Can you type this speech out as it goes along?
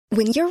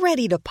When you're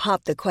ready to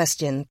pop the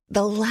question,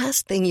 the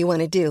last thing you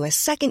want to do is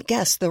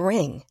second-guess the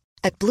ring.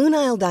 At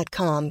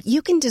BlueNile.com,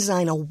 you can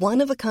design a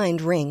one-of-a-kind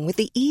ring with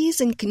the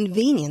ease and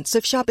convenience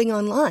of shopping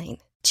online.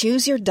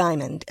 Choose your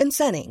diamond and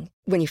setting.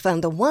 When you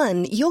find the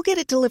one, you'll get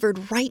it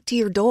delivered right to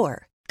your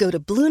door. Go to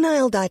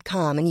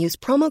BlueNile.com and use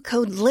promo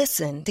code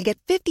LISTEN to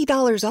get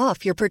 $50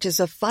 off your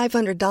purchase of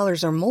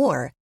 $500 or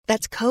more.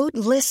 That's code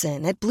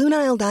LISTEN at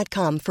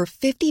BlueNile.com for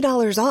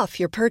 $50 off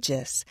your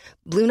purchase.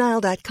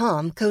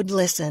 BlueNile.com, code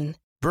LISTEN.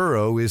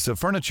 Burrow is a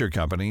furniture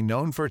company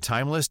known for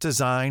timeless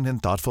design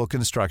and thoughtful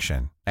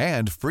construction,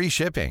 and free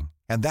shipping,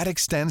 and that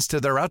extends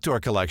to their outdoor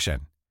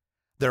collection.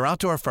 Their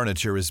outdoor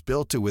furniture is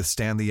built to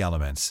withstand the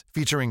elements,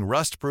 featuring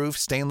rust-proof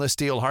stainless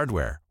steel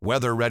hardware,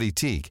 weather-ready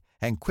teak,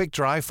 and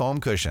quick-dry foam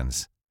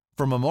cushions.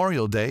 For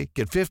Memorial Day,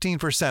 get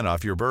 15%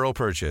 off your Burrow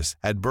purchase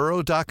at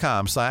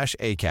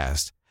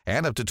burrow.com/ACAST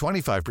and up to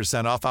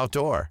 25% off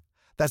outdoor.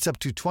 That's up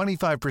to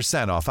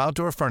 25% off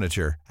outdoor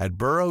furniture at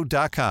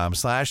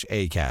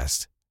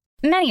burrow.com/ACAST.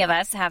 Many of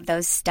us have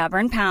those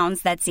stubborn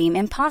pounds that seem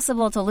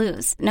impossible to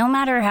lose, no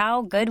matter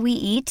how good we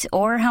eat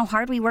or how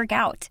hard we work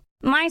out.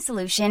 My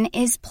solution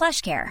is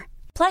PlushCare.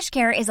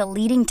 PlushCare is a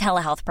leading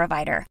telehealth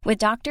provider with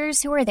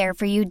doctors who are there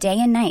for you day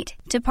and night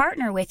to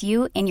partner with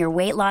you in your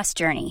weight loss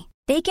journey.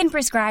 They can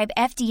prescribe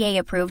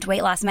FDA-approved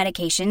weight loss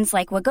medications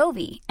like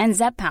Wegovy and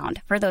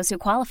Zepbound for those who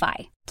qualify.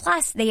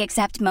 Plus, they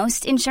accept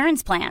most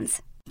insurance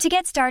plans. To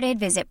get started,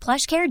 visit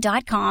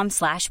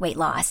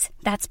plushcare.com/weightloss.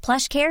 That's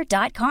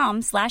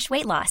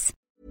plushcare.com/weightloss.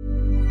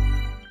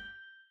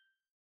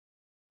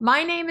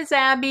 My name is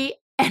Abby,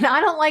 and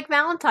I don't like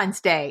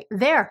Valentine's Day.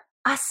 There,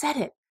 I said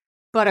it.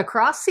 But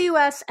across the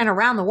U.S. and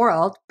around the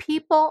world,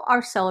 people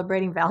are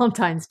celebrating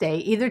Valentine's Day,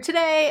 either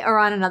today or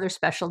on another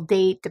special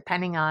date,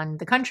 depending on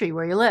the country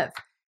where you live.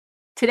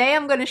 Today,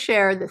 I'm going to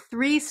share the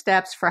 3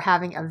 steps for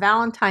having a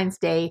Valentine's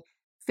Day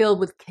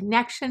filled with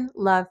connection,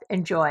 love,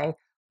 and joy,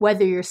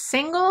 whether you're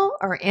single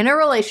or in a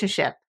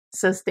relationship.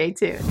 So stay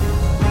tuned.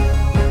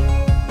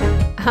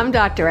 I'm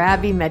Dr.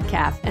 Abby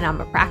Medcalf, and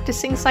I'm a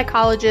practicing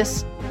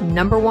psychologist,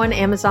 #1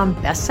 Amazon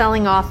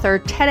bestselling author,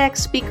 TEDx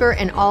speaker,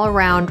 and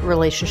all-around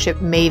relationship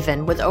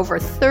maven with over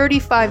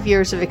 35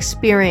 years of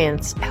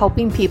experience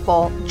helping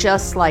people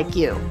just like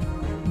you.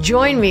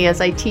 Join me as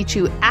I teach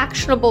you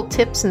actionable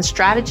tips and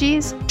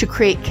strategies to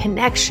create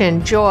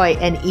connection, joy,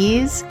 and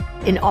ease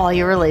in all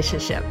your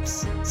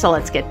relationships. So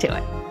let's get to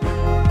it.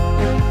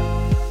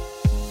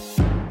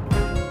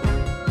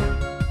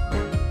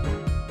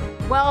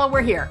 Well,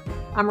 we're here.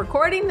 I'm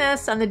recording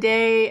this on the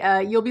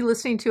day, you'll be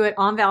listening to it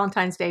on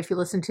Valentine's Day if you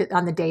listen to it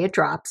on the day it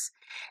drops.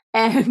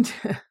 And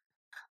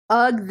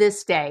ugh,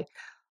 this day.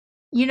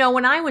 You know,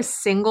 when I was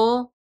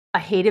single, I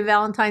hated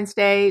Valentine's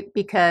Day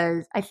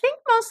because I think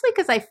mostly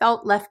because I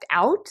felt left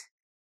out.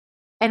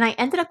 And I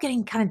ended up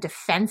getting kind of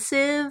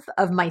defensive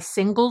of my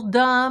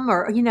singledom,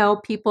 or, you know,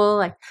 people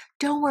like,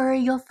 don't worry,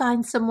 you'll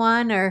find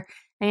someone, or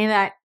any of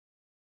that,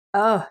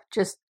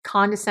 just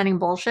condescending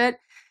bullshit.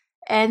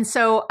 And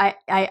so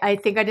I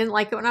think I didn't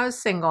like it when I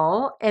was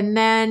single. And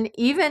then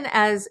even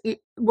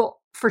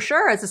for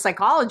sure, as a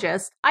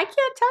psychologist, I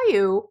can't tell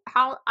you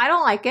how I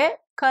don't like it,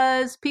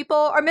 because people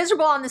are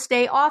miserable on this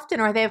day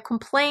often, or they have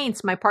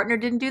complaints. My partner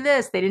didn't do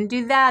this. They didn't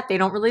do that. They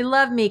don't really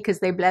love me because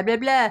they blah, blah,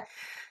 blah.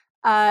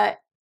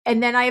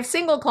 And then I have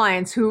single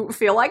clients who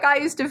feel like I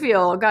used to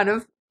feel, kind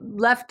of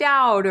left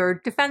out or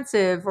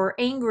defensive or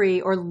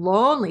angry or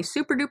lonely,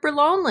 super duper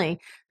lonely,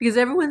 because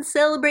everyone's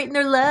celebrating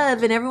their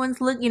love and everyone's,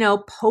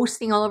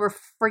 posting all over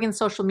friggin'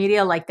 social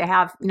media like they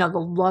have, the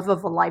love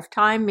of a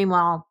lifetime.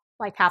 Meanwhile,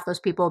 like half those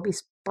people will be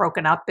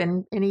broken up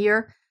in a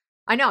year.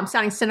 I know I'm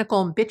sounding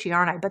cynical and bitchy,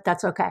 aren't I? But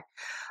that's okay.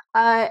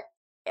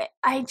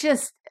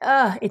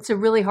 It's a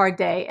really hard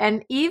day.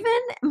 And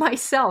even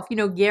myself,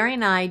 Gary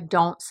and I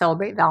don't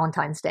celebrate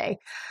Valentine's Day.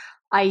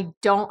 I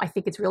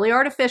think it's really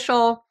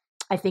artificial.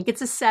 I think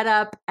it's a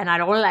setup and I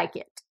don't like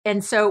it.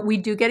 And so we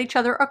do get each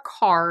other a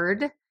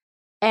card,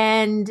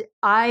 and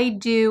I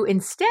do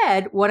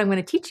instead what I'm going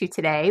to teach you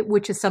today,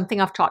 which is something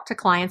I've taught to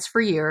clients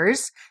for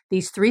years,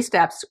 these 3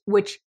 steps,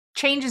 which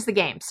changes the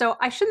game. So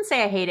I shouldn't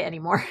say I hate it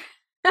anymore,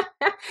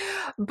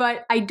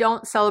 but I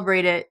don't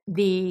celebrate it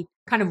the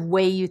kind of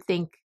way you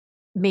think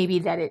maybe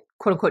that it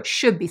quote unquote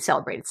should be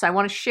celebrated. So I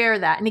want to share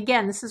that. And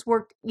again, this has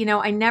worked,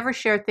 I never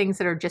share things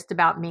that are just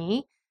about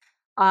me.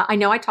 I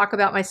know I talk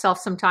about myself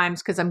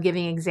sometimes because I'm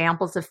giving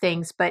examples of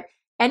things, but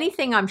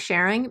anything I'm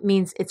sharing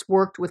means it's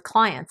worked with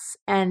clients.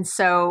 And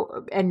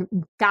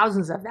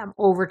thousands of them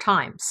over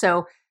time.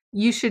 So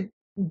you should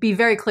be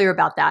very clear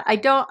about that.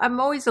 I'm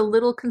always a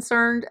little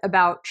concerned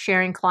about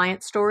sharing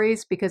client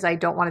stories because I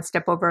don't want to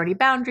step over any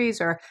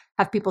boundaries or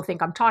have people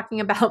think I'm talking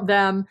about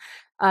them.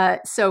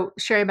 So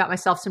sharing about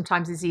myself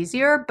sometimes is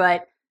easier,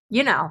 but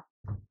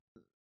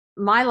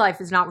my life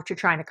is not what you're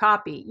trying to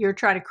copy. You're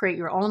trying to create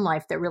your own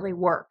life that really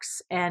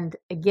works. And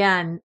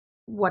again,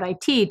 what I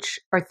teach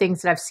are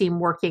things that I've seen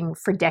working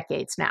for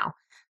decades now.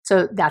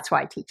 So that's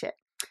why I teach it.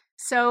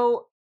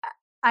 So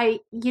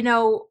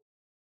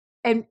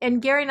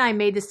and Gary and I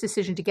made this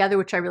decision together,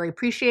 which I really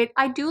appreciate.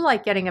 I do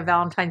like getting a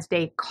Valentine's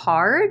Day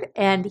card,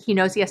 and he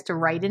knows he has to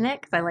write in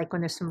it because I like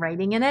when there's some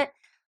writing in it.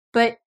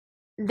 But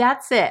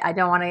that's it. I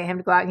don't want him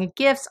to go out and get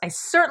gifts. I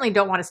certainly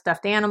don't want a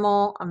stuffed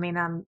animal. I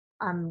mean,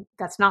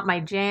 that's not my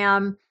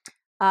jam.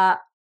 I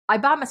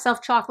buy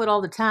myself chocolate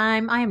all the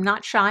time. I am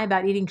not shy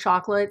about eating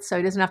chocolate, so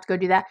he doesn't have to go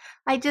do that.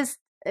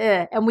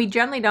 And we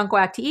generally don't go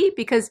out to eat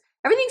because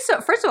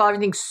first of all,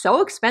 everything's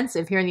so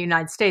expensive here in the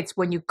United States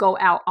when you go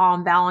out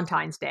on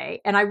Valentine's Day.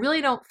 And I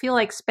really don't feel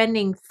like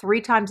spending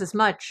 3 times as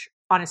much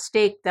on a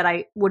steak that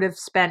I would have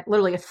spent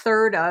literally a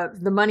third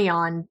of the money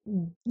on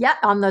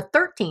the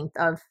 13th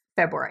of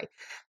February.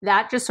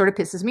 That just sort of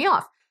pisses me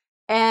off.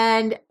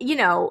 And,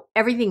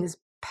 everything's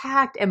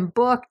packed and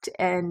booked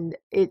and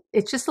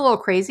it's just a little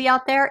crazy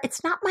out there.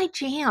 It's not my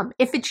jam.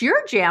 If it's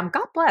your jam,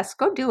 God bless,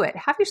 go do it.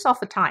 Have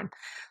yourself a time.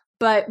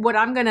 But what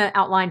I'm going to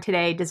outline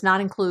today does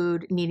not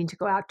include needing to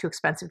go out to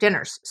expensive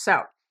dinners.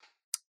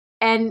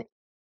 And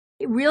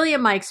really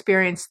in my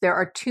experience, there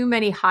are too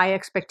many high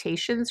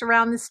expectations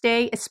around this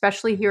day,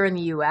 especially here in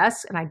the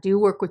US. And I do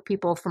work with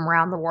people from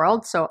around the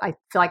world. So I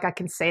feel like I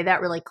can say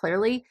that really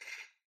clearly.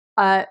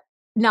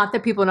 Not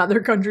that people in other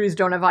countries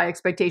don't have high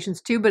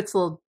expectations too, but it's a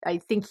little, I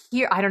think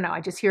here, I don't know,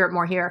 I just hear it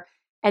more here.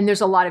 And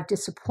there's a lot of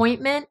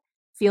disappointment,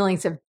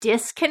 feelings of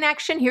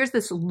disconnection. Here's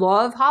this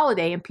love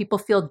holiday and people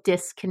feel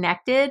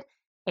disconnected.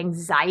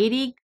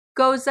 Anxiety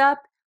goes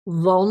up,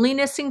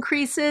 loneliness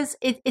increases.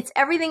 It's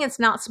everything it's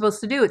not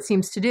supposed to do, it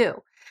seems to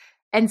do.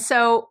 And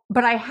so,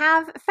 but I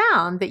have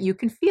found that you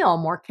can feel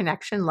more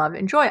connection, love,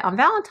 and joy on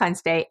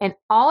Valentine's Day. And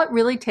all it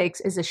really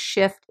takes is a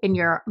shift in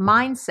your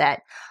mindset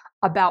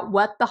about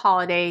what the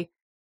holiday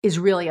is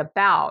really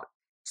about.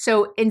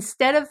 So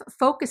instead of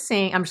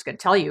focusing, I'm just going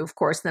to tell you, of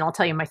course, then I'll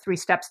tell you my 3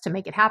 steps to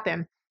make it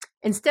happen.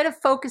 Instead of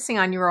focusing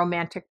on your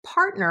romantic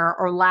partner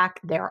or lack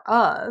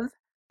thereof,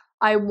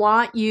 I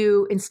want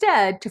you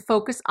instead to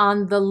focus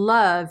on the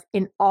love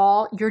in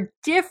all your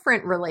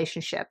different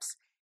relationships.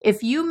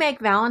 If you make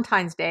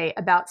Valentine's Day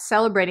about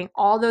celebrating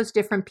all those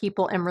different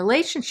people and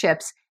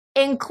relationships,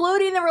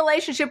 including the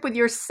relationship with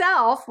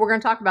yourself, we're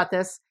going to talk about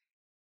this,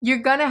 you're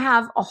going to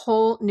have a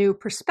whole new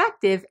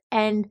perspective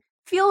and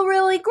feel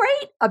really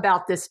great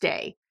about this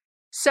day.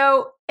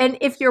 So, and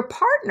if you're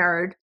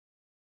partnered,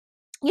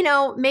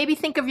 maybe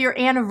think of your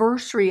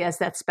anniversary as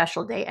that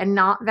special day and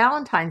not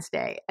Valentine's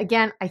Day.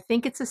 Again, I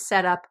think it's a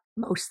setup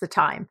most of the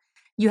time.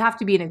 You have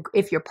to be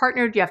if you're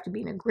partnered, you have to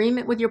be in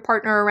agreement with your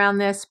partner around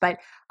this. But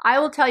I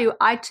will tell you,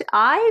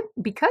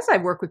 because I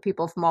work with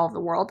people from all over the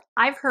world,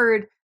 I've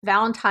heard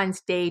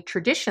Valentine's Day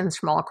traditions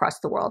from all across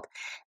the world.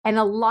 And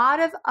a lot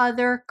of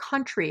other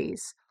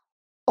countries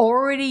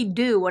already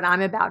do what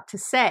I'm about to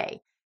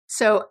say.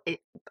 So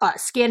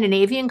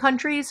Scandinavian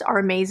countries are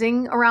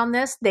amazing around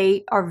this.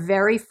 They are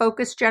very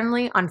focused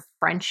generally on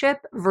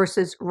friendship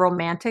versus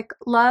romantic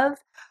love.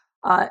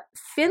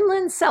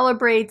 Finland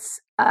celebrates,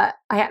 I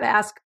had to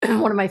ask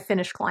one of my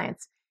Finnish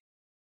clients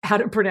how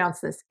to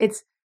pronounce this.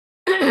 It's,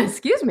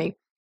 excuse me,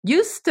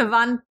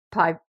 Ystävänpäivä.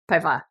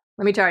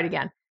 Let me try it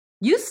again.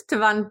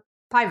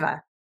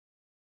 Ystävänpäivä.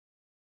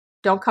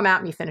 Don't come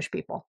at me, Finnish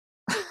people.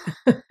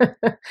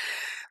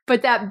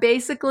 But that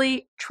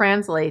basically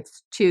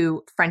translates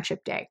to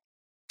Friendship Day,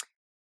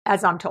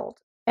 as I'm told.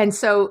 And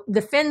so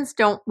the Finns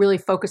don't really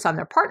focus on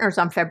their partners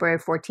on February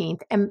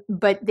 14th,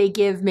 but they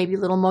give maybe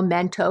little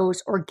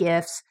mementos or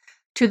gifts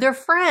to their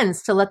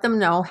friends to let them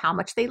know how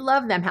much they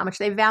love them, how much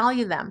they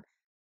value them.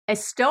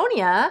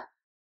 Estonia,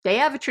 they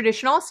have a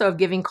tradition also of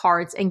giving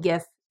cards and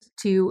gifts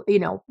to,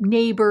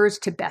 neighbors,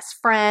 to best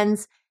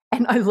friends.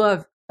 And I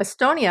love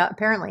Estonia,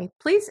 apparently.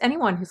 Please,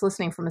 anyone who's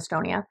listening from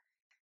Estonia,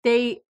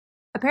 they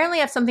apparently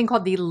have something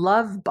called the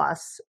Love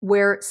Bus,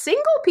 where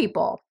single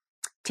people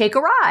take a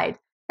ride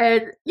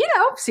and,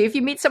 see if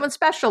you meet someone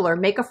special or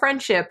make a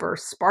friendship or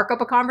spark up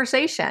a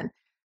conversation.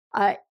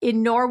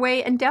 In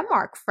Norway and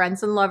Denmark,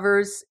 friends and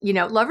lovers,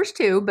 lovers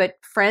too, but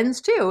friends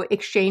too,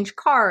 exchange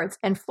cards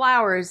and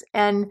flowers.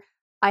 And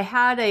I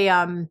had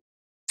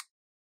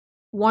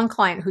one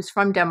client who's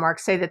from Denmark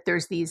say that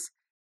there's these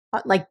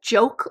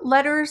joke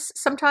letters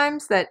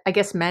sometimes that I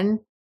guess men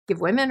give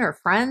women or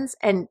friends,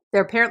 and they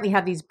apparently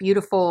have these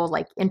beautiful,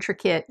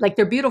 intricate,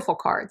 they're beautiful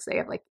cards. They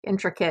have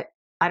intricate,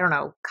 I don't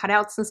know,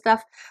 cutouts and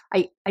stuff.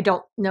 I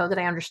don't know that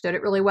I understood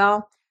it really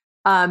well.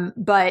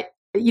 But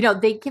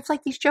they give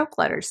these joke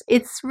letters.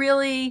 It's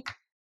really,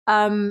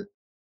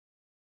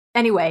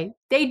 anyway,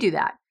 they do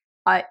that.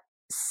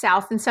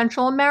 South and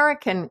Central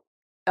American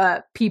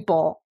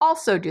people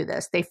also do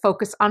this. They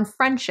focus on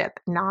friendship,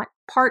 not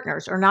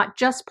partners, or not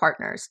just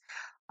partners.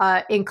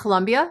 In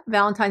Colombia,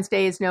 Valentine's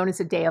Day is known as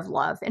a day of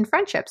love and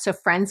friendship. So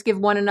friends give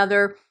one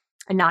another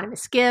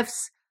anonymous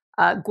gifts.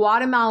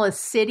 Guatemala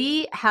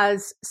City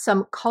has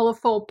some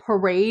colorful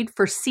parade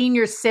for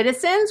senior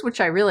citizens, which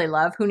I really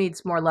love. Who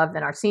needs more love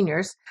than our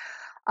seniors?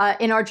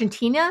 In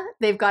Argentina,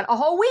 they've got a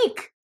whole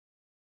week.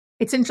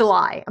 It's in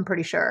July, I'm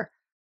pretty sure.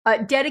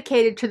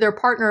 dedicated to their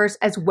partners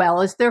as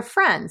well as their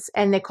friends.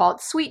 And they call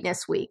it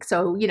Sweetness Week.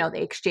 So,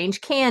 they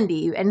exchange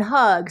candy and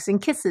hugs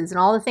and kisses and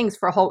all the things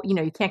for a whole,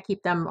 you can't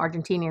keep them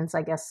Argentinians,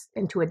 I guess,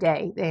 into a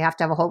day. They have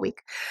to have a whole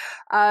week.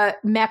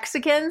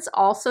 Mexicans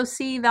also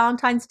see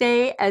Valentine's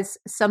Day as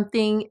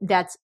something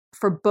that's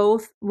for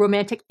both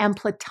romantic and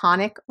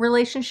platonic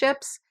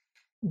relationships.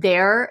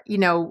 There,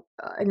 in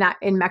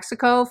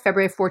Mexico,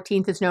 February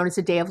 14th is known as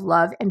a day of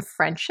love and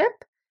friendship.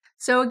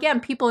 So again,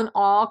 people in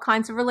all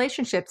kinds of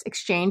relationships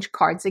exchange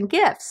cards and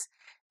gifts.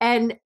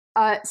 And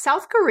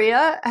South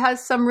Korea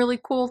has some really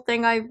cool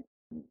thing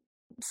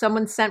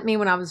someone sent me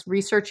when I was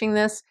researching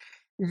this,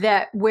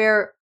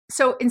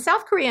 so in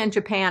South Korea and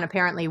Japan,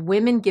 apparently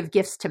women give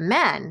gifts to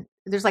men.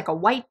 There's like a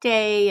white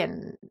day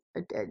and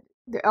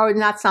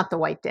that's not the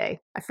white day.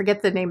 I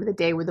forget the name of the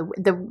day where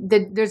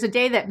there's a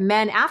day that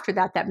men after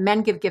that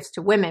men give gifts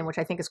to women, which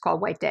I think is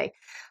called White Day.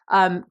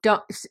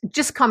 Don't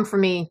just come for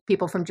me,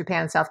 people from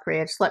Japan and South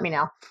Korea. Just let me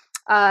know.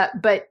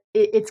 But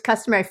it's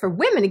customary for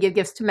women to give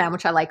gifts to men,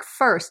 which I like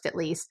first, at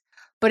least.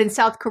 But in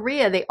South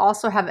Korea, they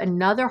also have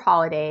another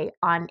holiday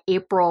on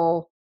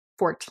April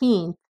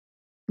 14th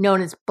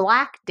known as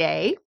Black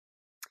Day,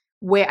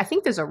 where I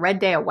think there's a red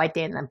day, a white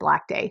day, and then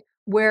Black Day,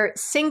 where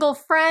single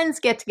friends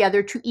get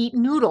together to eat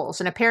noodles.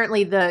 And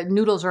apparently the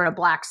noodles are in a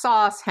black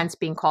sauce, hence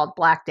being called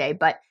Black Day.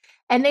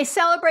 And they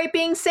celebrate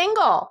being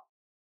single,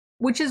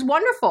 which is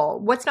wonderful.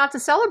 What's not to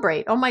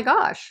celebrate? Oh my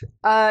gosh.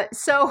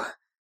 So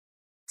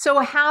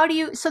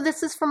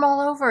this is from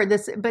all over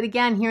but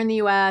again, here in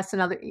the US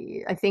and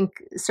I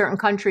think certain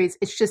countries,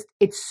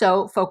 it's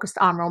so focused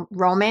on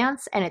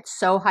romance and it's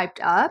so hyped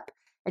up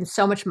and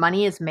so much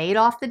money is made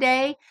off the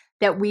day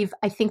that we've,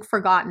 I think,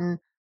 forgotten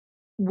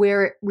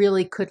where it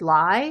really could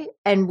lie.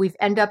 And we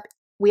end up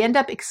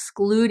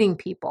excluding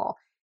people.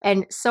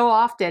 And so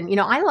often,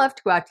 I love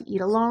to go out to eat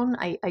alone.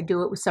 I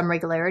do it with some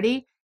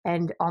regularity.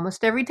 And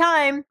almost every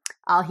time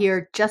I'll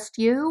hear just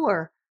you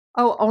or,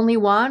 oh, only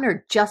one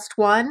or just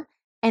one.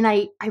 And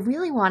I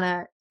really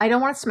I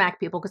don't want to smack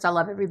people because I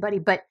love everybody,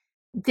 but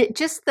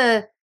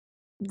the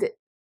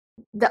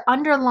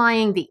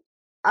underlying,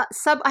 I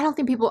don't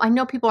think I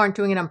know people aren't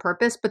doing it on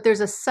purpose, but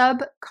there's a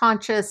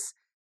subconscious,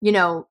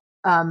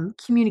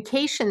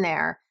 communication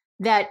there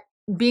that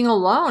being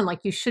alone, like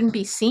you shouldn't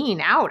be seen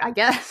out, I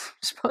guess.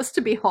 You're supposed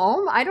to be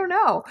home. I don't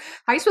know.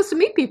 How are you supposed to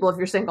meet people if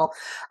you're single,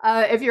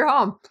 if you're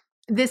home?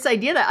 This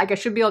idea that I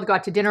should be able to go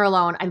out to dinner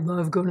alone. I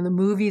love going to the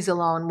movies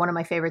alone. One of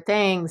my favorite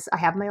things. I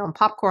have my own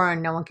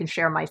popcorn. No one can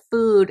share my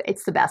food.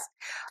 It's the best.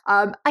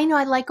 I know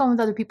I like going with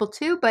other people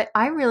too, but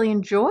I really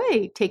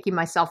enjoy taking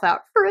myself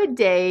out for a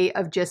day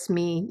of just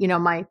me.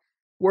 My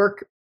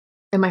work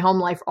and my home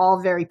life, all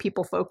very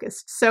people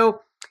focused.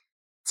 So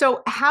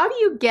how do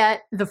you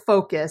get the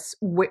focus,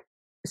 where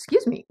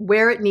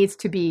it needs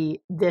to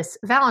be this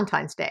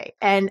Valentine's Day?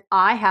 And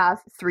I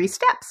have 3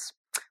 steps.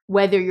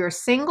 Whether you're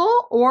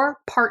single or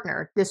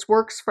partnered, this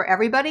works for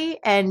everybody.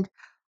 And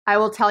I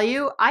will tell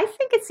you, I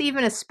think it's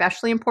even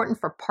especially important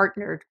for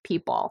partnered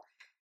people.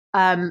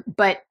 And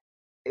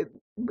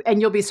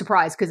you'll be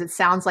surprised because it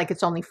sounds like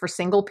it's only for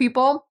single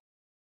people.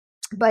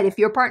 But if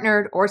you're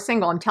partnered or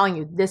single, I'm telling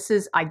you,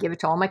 I give it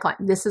to all my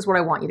clients. This is what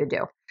I want you to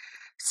do.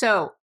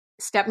 So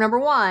step number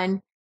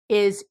 1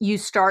 is you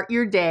start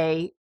your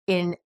day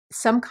in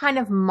some kind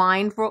of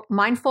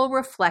mindful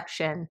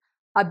reflection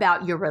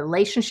about your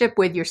relationship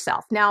with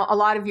yourself. Now, a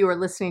lot of you are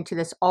listening to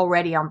this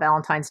already on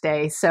Valentine's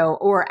Day,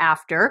 or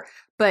after,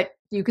 but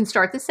you can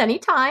start this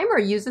anytime or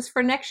use this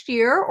for next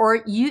year,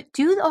 or you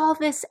do all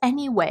this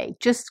anyway.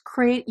 Just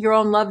create your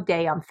own love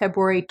day on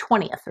February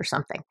 20th or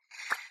something.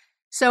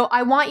 So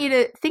I want you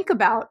to think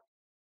about,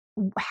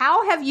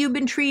 how have you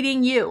been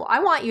treating you? I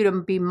want you to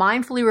be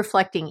mindfully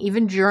reflecting,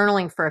 even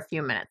journaling for a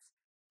few minutes.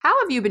 How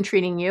have you been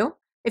treating you?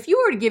 If you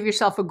were to give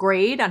yourself a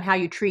grade on how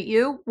you treat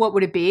you, what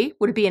would it be?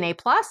 Would it be an A+?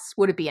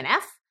 Would it be an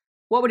F?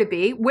 What would it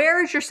be?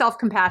 Where is your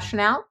self-compassion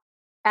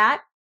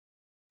at?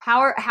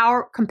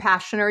 How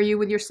compassionate are you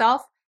with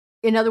yourself?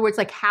 In other words,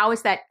 how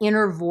is that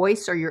inner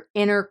voice or your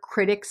inner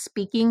critic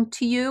speaking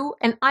to you?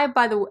 And I,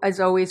 as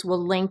always,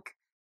 will link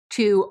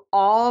to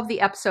all of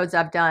the episodes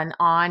I've done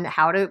on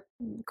how to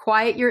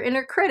quiet your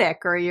inner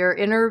critic or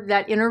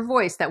that inner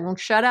voice that won't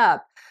shut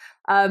up.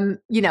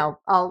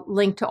 I'll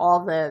link to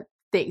all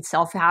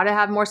how to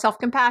have more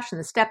self-compassion,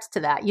 the steps to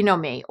that,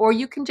 me. Or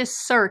you can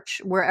just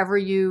search wherever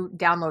you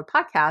download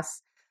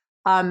podcasts,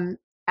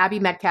 Abby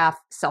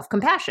Metcalf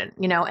self-compassion,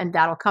 and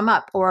that'll come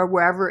up. Or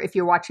wherever, if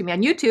you're watching me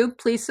on YouTube,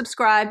 please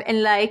subscribe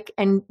and like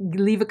and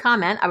leave a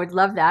comment. I would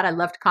love that. I'd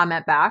love to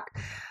comment back.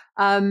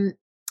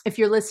 If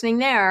you're listening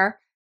there,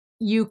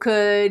 you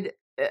could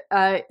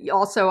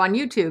also on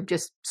YouTube,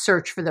 just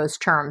search for those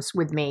terms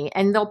with me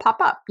and they'll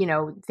pop up,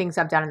 things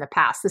I've done in the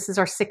past. This is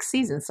our 6th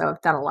season. So I've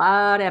done a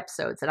lot of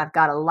episodes and I've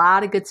got a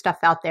lot of good stuff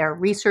out there,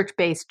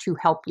 research-based to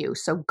help you.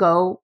 So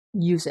go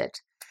use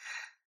it.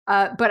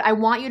 But I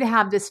want you to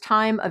have this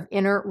time of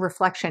inner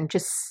reflection.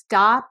 Just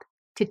stop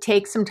to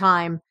take some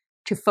time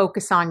to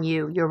focus on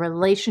you, your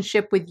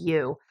relationship with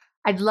you.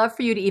 I'd love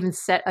for you to even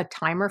set a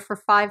timer for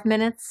 5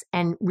 minutes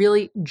and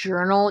really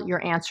journal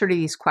your answer to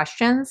these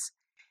questions.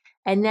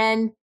 And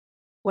then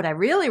what I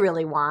really,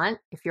 really want,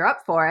 if you're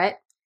up for it,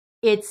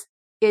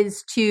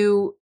 is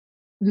to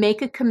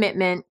make a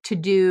commitment to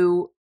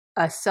do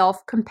a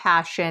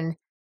self-compassion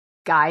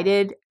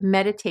guided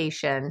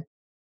meditation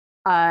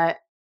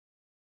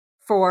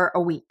for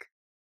a week,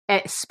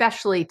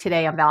 especially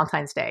today on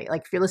Valentine's Day.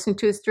 Like if you're listening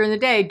to this during the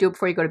day, do it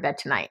before you go to bed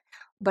tonight.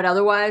 But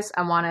otherwise,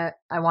 I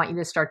want you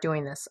to start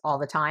doing this all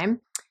the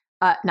time.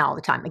 Not all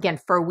the time. Again,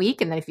 for a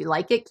week. And then if you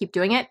like it, keep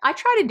doing it. I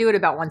try to do it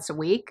about once a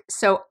week.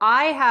 So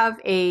I have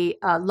a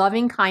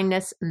loving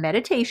kindness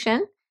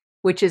meditation,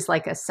 which is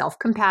like a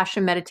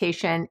self-compassion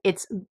meditation.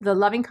 It's the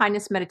loving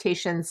kindness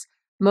meditations.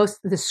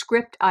 The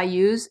script I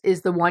use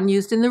is the one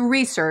used in the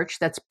research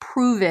that's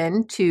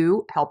proven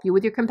to help you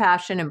with your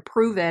compassion and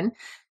proven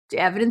to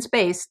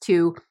evidence-based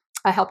to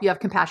help you have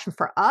compassion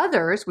for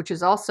others, which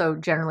is also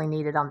generally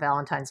needed on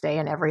Valentine's Day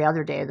and every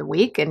other day of the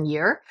week and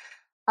year.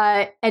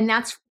 And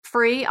that's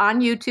free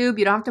on YouTube.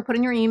 You don't have to put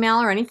in your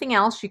email or anything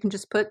else. You can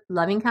just put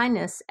loving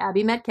kindness,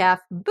 Abby Metcalf.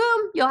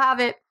 Boom, you'll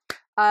have it.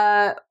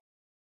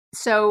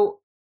 So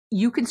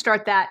you can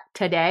start that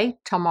today,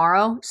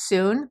 tomorrow,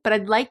 soon. But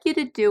I'd like you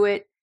to do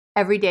it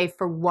every day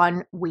for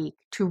 1 week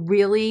to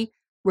really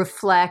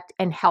reflect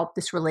and help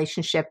this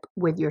relationship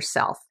with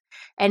yourself.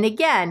 And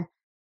again,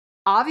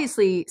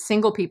 obviously,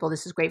 single people,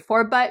 this is great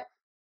for, but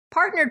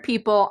partnered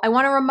people, I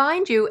want to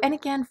remind you, and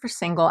again, for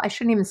single, I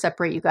shouldn't even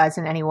separate you guys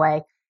in any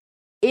way.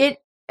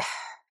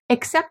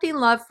 Accepting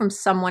love from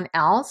someone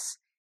else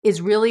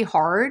is really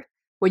hard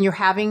when you're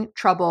having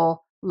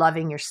trouble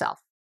loving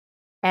yourself.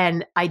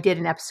 And I did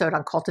an episode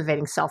on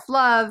cultivating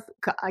self-love.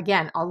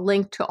 Again, I'll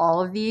link to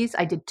all of these.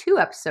 I did 2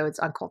 episodes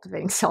on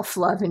cultivating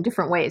self-love in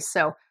different ways.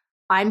 So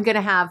I'm going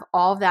to have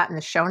all of that in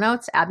the show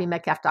notes,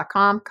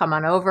 abbymetcalf.com. Come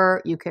on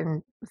over. You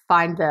can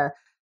find the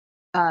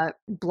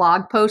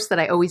blog post that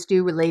I always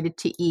do related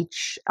to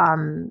each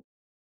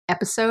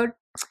episode.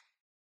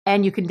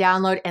 And you can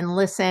download and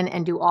listen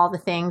and do all the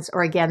things,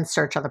 or again,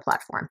 search on the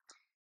platform.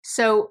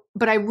 So,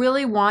 but I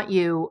really want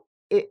you,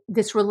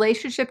 this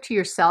relationship to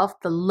yourself,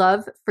 the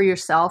love for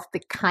yourself,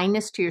 the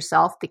kindness to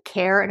yourself, the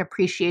care and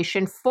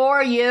appreciation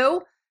for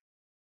you.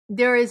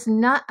 There is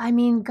not,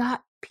 God,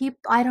 people,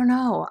 I don't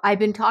know. I've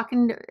been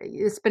talking,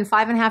 it's been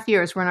 5.5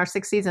 years. We're in our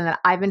 6th season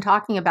that I've been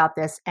talking about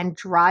this and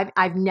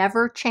I've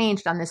never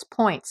changed on this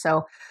point.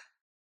 So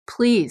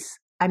please,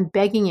 I'm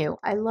begging you.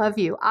 I love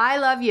you. I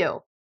love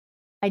you.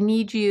 I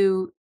need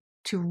you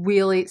to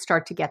really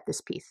start to get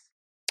this piece.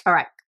 All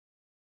right.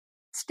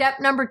 Step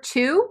number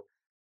 2,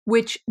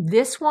 which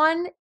this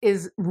one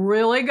is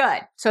really good.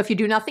 So if you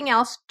do nothing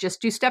else,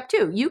 just do step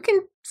 2. You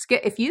can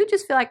skip, if you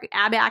just feel like,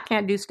 Abby, I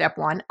can't do step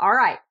 1. All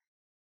right.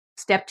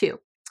 Step 2.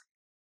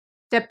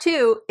 Step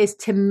 2 is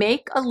to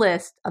make a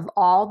list of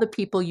all the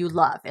people you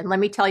love. And let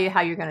me tell you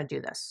how you're going to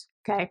do this.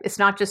 Okay. It's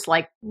not just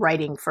like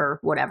writing for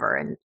whatever.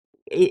 And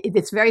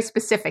it's very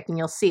specific, and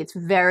you'll see it's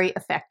very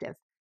effective.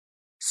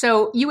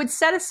 So you would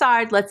set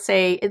aside, let's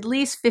say, at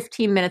least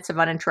 15 minutes of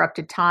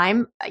uninterrupted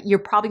time. You're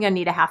probably going to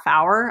need a half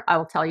hour, I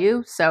will tell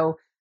you. So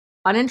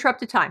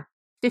uninterrupted time,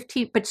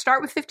 15, but start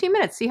with 15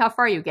 minutes. See how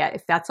far you get,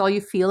 if that's all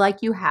you feel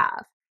like you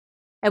have.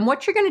 And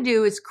what you're going to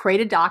do is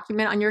create a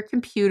document on your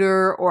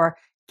computer or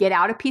get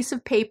out a piece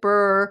of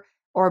paper,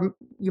 or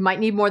you might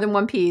need more than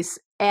one piece.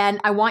 And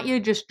I want you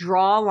to just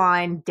draw a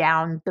line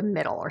down the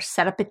middle or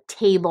set up a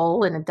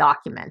table in a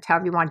document,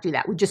 however you want to do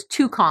that, with just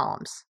 2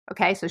 columns.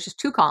 Okay, so it's just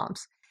 2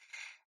 columns.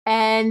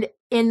 And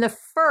in the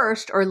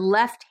first or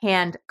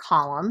left-hand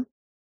column,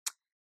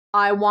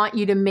 I want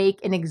you to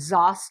make an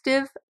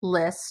exhaustive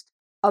list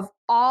of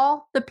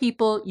all the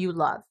people you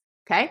love.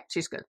 Okay,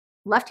 she's good.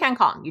 Left-hand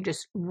column, you're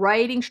just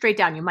writing straight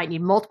down. You might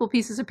need multiple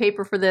pieces of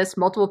paper for this,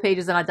 multiple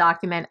pages on a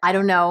document. I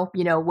don't know,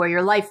 where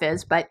your life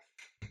is, but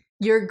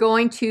you're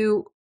going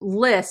to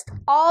list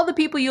all the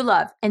people you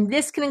love. And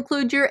this can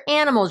include your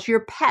animals,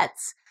 your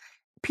pets,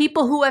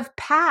 people who have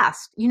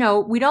passed.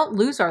 We don't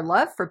lose our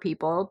love for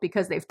people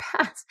because they've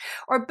passed,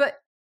 but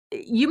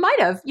you might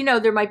have,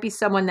 there might be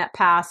someone that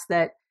passed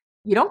that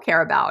you don't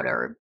care about,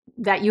 or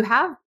that you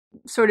have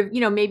sort of,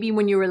 maybe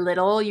when you were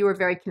little, you were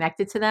very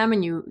connected to them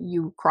and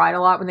you cried a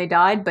lot when they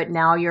died, but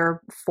now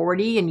you're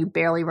 40 and you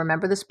barely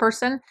remember this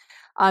person.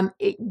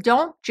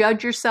 Don't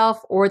judge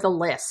yourself or the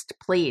list,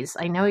 please.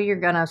 I know you're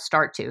going to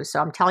start to,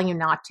 so I'm telling you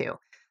not to.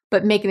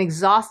 But make an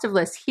exhaustive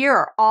list. Here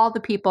are all the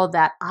people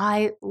that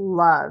I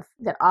love,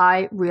 that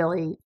I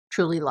really,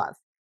 truly love.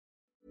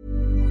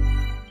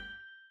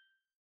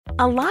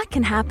 A lot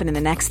can happen in the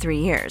next 3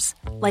 years.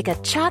 Like a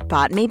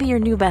chatbot may be your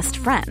new best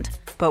friend.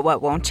 But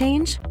what won't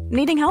change?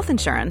 Needing health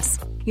insurance.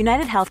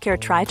 United Healthcare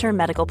Tri-Term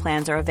Medical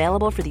Plans are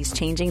available for these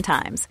changing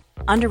times.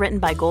 Underwritten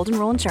by Golden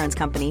Rule Insurance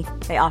Company,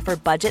 they offer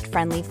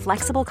budget-friendly,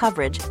 flexible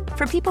coverage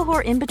for people who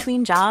are in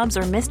between jobs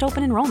or missed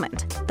open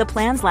enrollment. The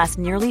plans last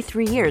nearly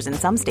 3 years in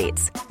some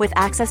states, with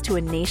access to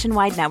a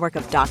nationwide network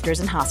of doctors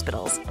and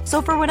hospitals.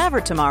 So for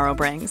whatever tomorrow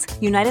brings,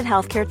 United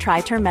Healthcare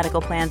Tri-Term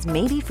Medical Plans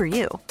may be for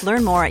you.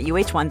 Learn more at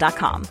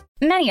uh1.com.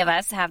 Many of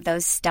us have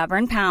those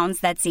stubborn pounds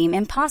that seem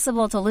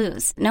impossible to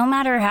lose, no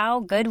matter how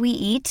good we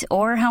eat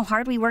or how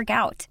hard we work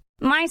out.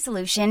 My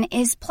solution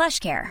is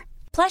PlushCare.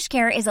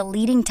 PlushCare is a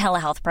leading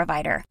telehealth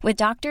provider with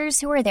doctors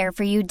who are there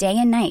for you day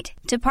and night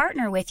to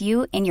partner with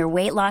you in your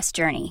weight loss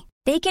journey.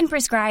 They can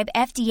prescribe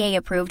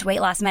FDA-approved weight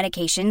loss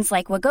medications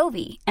like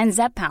Wegovy and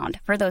Zepbound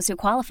for those who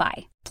qualify.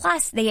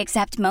 Plus, they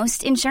accept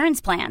most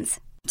insurance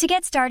plans. To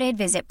get started,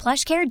 visit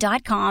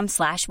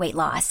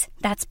plushcare.com/weightloss.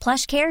 That's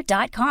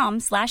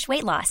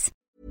plushcare.com/weightloss.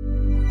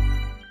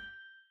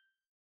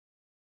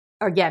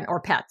 Again, or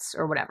pets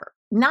or whatever.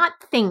 Not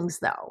things,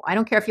 though. I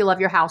don't care if you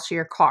love your house or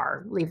your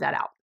car. Leave that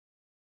out.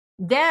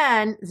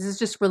 Then this is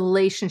just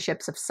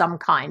relationships of some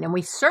kind. And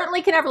we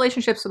certainly can have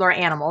relationships with our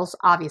animals,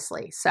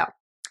 obviously. So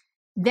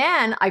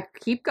then I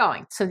keep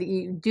going so that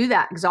you do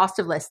that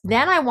exhaustive list.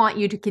 Then I want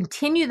you to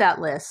continue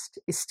that list,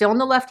 is still in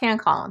the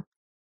left-hand column,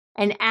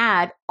 and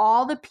add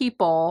all the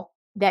people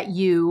that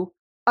you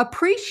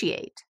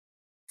appreciate.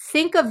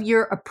 Think of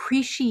your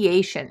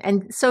appreciation.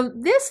 And so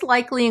this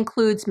likely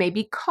includes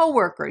maybe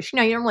coworkers. You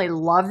know, you don't really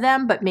love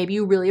them, but maybe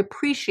you really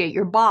appreciate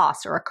your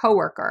boss or a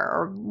coworker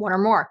or one or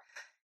more.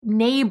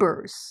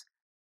 Neighbors,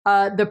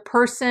 the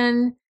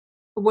person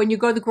when you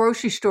go to the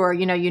grocery store,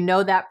 you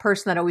know that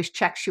person that always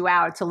checks you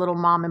out. It's a little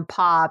mom and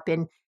pop,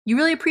 and you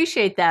really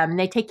appreciate them, and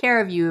they take care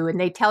of you, and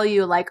they tell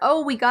you like,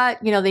 oh, we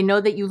got, they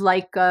know that you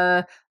like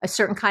a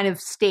certain kind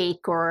of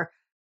steak, or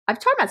I've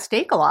talked about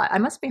steak a lot. I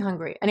must be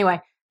hungry. Anyway,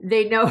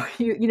 they know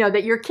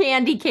that your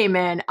candy came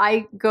in.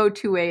 I go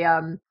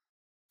to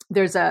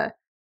there's a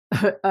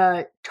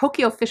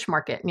Tokyo fish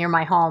market near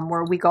my home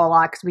where we go a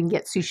lot because we can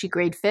get sushi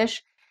grade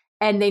fish.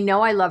 And they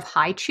know I love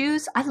high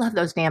chews. I love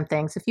those damn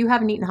things. If you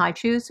haven't eaten high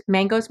chews,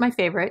 mango's my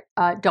favorite.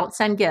 Don't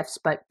send gifts,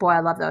 but boy, I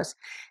love those.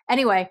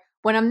 Anyway,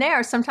 when I'm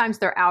there, sometimes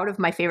they're out of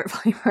my favorite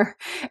flavor.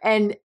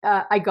 And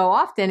I go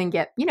often and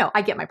get,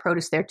 I get my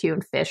produce there too,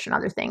 and fish and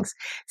other things.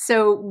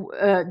 So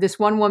this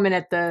one woman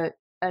at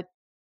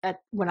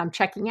when I'm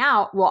checking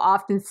out will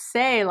often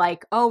say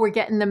like, oh, we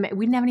didn't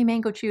have any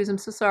mango chews. I'm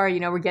so sorry.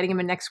 We're getting them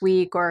in next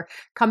week, or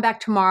come back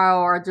tomorrow,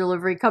 or a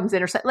delivery comes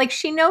in, or something. Like,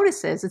 she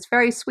notices. It's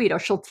very sweet. Or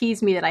she'll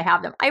tease me that I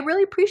have them. I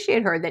really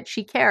appreciate her, that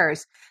she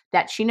cares,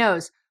 that she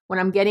knows when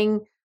I'm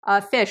getting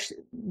fish,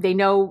 they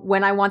know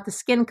when I want the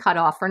skin cut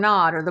off or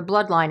not, or the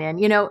bloodline in.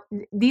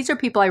 These are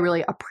people I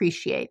really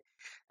appreciate.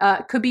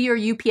 Could be your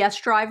UPS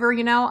driver.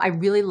 I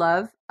really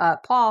love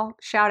Paul,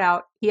 shout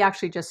out. He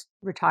actually just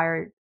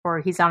retired, or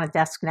he's on a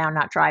desk now,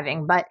 not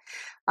driving. But,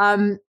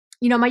 my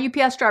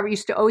UPS driver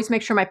used to always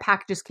make sure my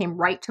packages came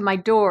right to my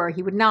door.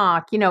 He would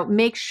knock,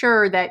 make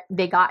sure that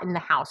they got in the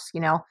house,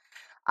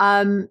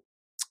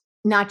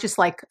 not just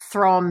like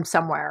throw them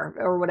somewhere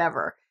or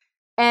whatever.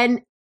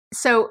 And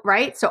so,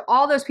 right. So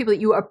all those people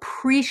that you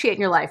appreciate in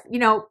your life,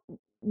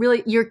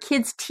 really your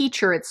kid's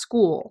teacher at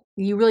school,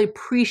 you really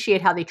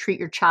appreciate how they treat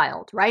your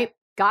child, right?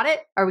 Got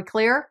it? Are we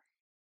clear?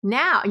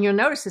 Now, and you'll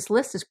notice this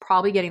list is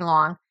probably getting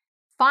long.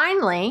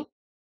 Finally,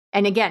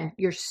 and again,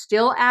 you're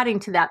still adding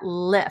to that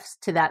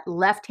list, to that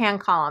left-hand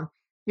column.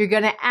 You're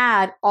going to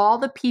add all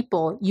the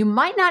people you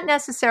might not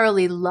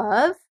necessarily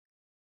love,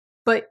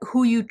 but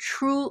who you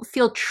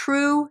feel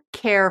true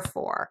care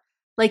for.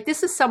 Like,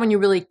 this is someone you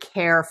really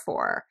care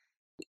for.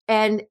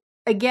 And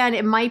again,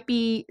 it might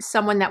be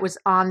someone that was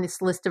on this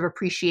list of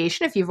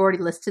appreciation. If you've already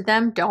listed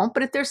them, don't.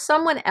 But if there's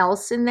someone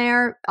else in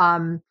there,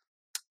 I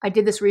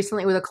did this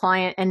recently with a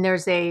client, and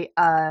there's a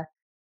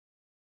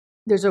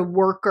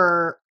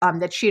worker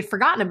that she had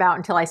forgotten about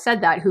until I said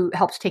that, who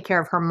helps take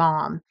care of her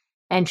mom.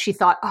 And she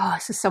thought, oh,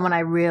 this is someone I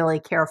really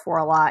care for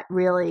a lot,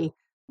 really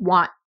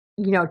want,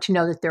 to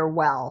know that they're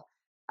well.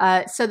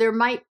 So there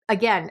might,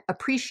 again,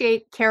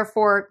 appreciate, care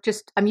for,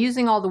 just, I'm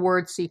using all the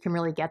words so you can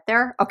really get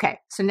there. Okay.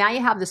 So now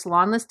you have this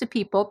long list of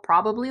people,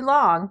 probably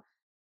long,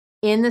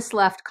 in this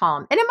left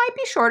column. And it might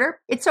be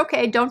shorter. It's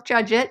okay. Don't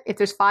judge it. If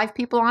there's 5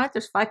 people on it,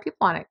 there's 5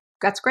 people on it.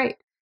 That's great.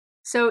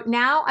 So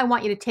now I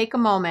want you to take a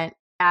moment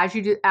after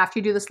you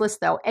do this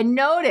list, though, and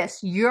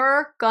notice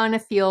you're going to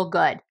feel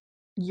good.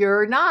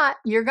 You're not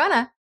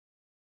done.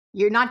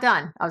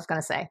 I was going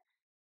to say,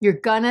 you're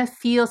going to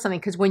feel something,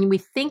 because when we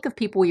think of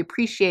people we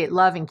appreciate,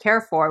 love, and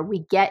care for, we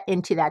get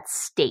into that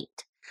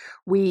state.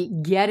 We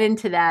get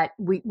into that.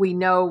 We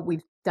know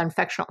we've done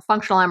functional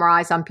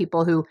MRIs on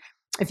people who,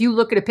 if you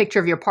look at a picture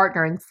of your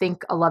partner and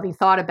think a loving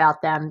thought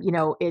about them,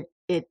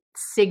 it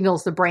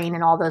signals the brain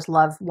in all those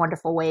love,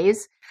 wonderful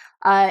ways.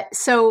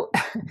 So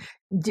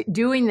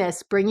doing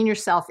this, bringing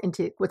yourself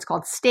into what's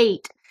called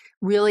state,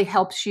 really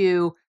helps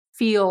you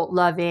feel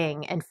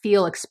loving and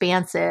feel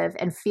expansive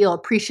and feel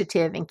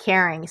appreciative and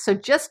caring. So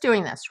just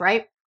doing this,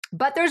 right?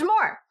 But there's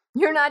more.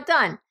 You're not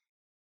done.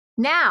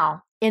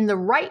 Now, in the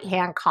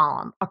right-hand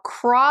column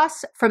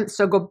across from,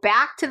 so go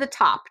back to the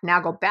top.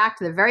 Now go back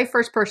to the very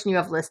first person you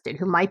have listed,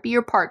 who might be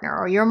your partner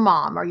or your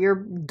mom or your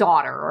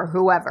daughter or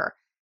whoever.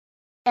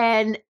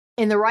 And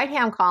in the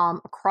right-hand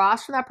column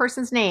across from that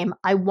person's name,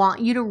 I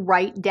want you to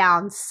write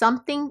down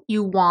something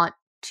you want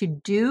to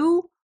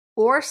do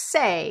or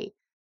say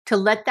to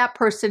let that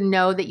person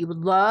know that you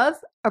love,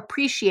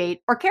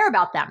 appreciate, or care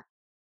about them.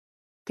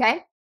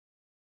 Okay?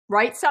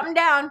 Write something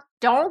down.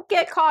 Don't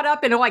get caught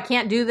up in, oh, I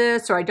can't do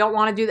this or I don't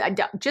want to do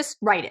that. Just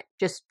write it.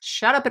 Just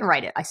shut up and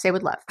write it. I say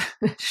with love.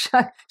 Just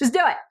do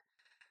it.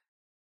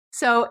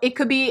 So it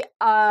could be,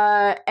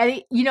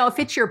 if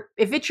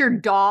it's your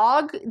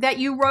dog that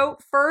you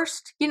wrote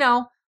first,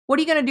 what are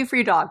you going to do for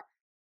your dog?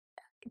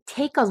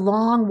 Take a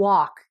long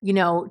walk,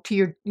 to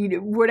your,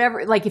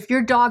 whatever. Like if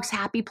your dog's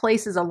happy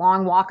place is a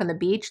long walk on the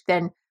beach,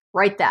 then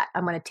write that.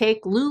 I'm going to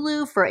take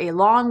Lulu for a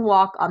long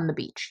walk on the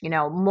beach,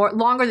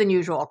 longer than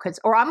usual.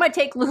 Or I'm going to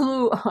take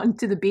Lulu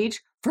onto the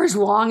beach for as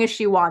long as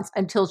she wants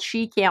until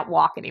she can't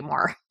walk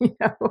anymore. We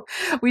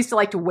used to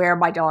like to wear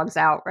my dogs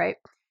out, right?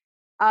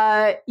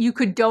 You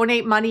could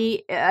donate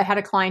money. I had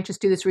a client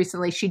just do this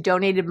recently. She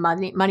donated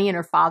money in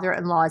her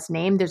father-in-law's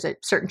name. There's a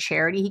certain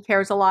charity he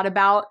cares a lot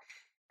about.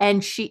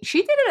 And she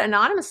did it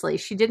anonymously.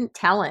 She didn't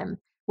tell him,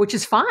 which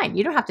is fine.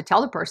 You don't have to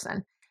tell the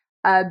person.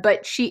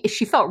 But she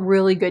felt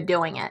really good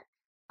doing it.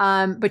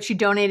 But she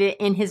donated it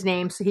in his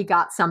name. So he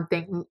got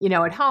something,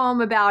 at home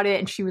about it.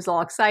 And she was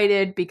all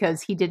excited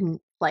because he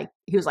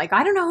was like,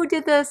 I don't know who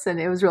did this. And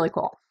it was really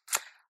cool.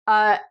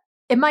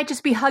 It might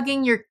just be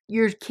hugging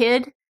your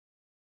kid,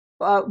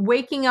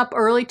 waking up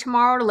early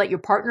tomorrow to let your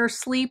partner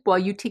sleep while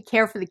you take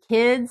care for the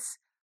kids.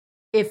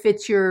 If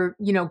it's your,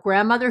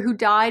 grandmother who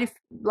died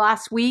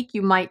last week,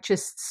 you might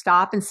just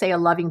stop and say a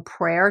loving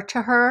prayer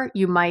to her.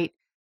 You might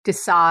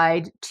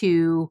decide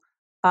to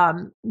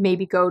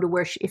maybe go to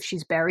where if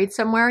she's buried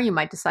somewhere, you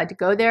might decide to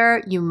go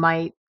there. You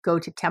might go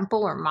to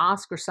temple or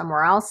mosque or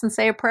somewhere else and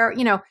say a prayer.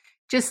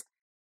 Just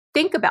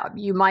think about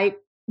it. You might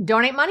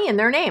donate money in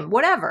their name,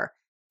 whatever.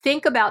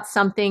 Think about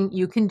something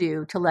you can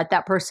do to let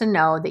that person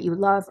know that you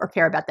love or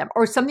care about them,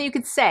 or something you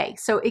could say.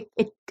 So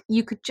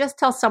you could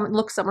just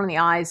look someone in the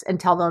eyes and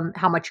tell them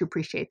how much you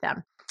appreciate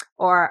them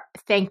or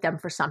thank them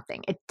for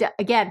something. It,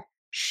 again,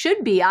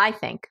 should be, I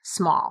think,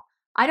 small.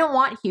 I don't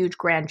want huge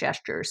grand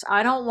gestures.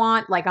 I don't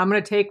want I'm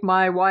going to take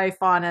my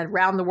wife on a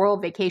round the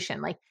world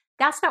vacation.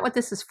 That's not what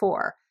this is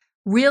for.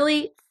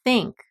 Really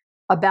think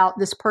about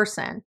this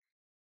person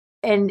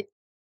and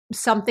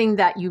something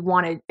that you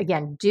want to,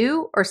 again,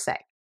 do or say.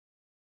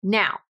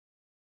 Now,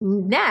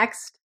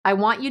 next, I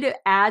want you to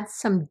add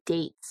some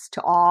dates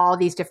to all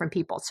these different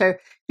people. So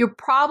you're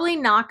probably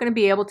not going to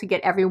be able to get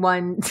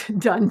everyone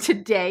done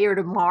today or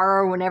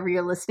tomorrow or whenever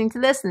you're listening to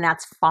this, and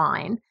that's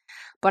fine.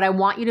 But I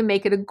want you to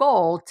make it a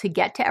goal to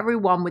get to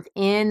everyone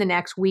within the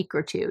next week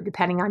or two,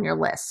 depending on your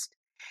list.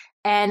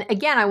 And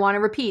again, I want to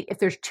repeat, if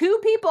there's 2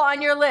 people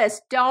on your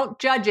list, don't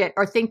judge it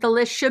or think the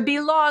list should be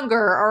longer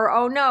or,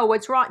 oh no,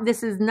 what's wrong?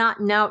 This is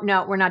not, no,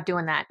 we're not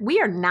doing that. We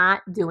are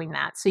not doing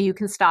that. So you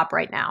can stop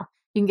right now.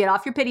 You can get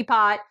off your pity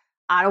pot.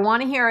 I don't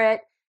want to hear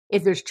it.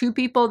 If there's 2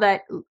 people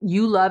that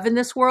you love in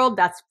this world,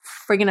 that's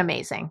friggin'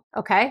 amazing.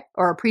 Okay.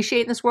 Or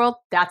appreciate in this world,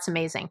 that's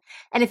amazing.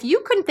 And if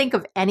you couldn't think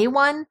of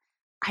anyone,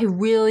 I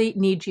really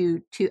need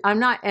you to, I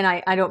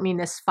don't mean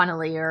this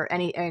funnily or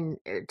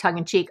tongue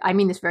in cheek. I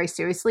mean this very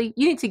seriously.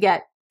 You need to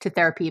get to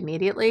therapy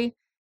immediately,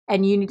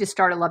 and you need to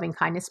start a loving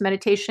kindness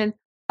meditation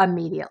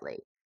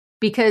immediately,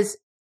 because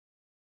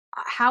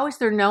how is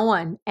there no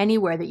one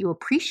anywhere that you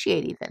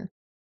appreciate, even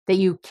that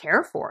you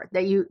care for,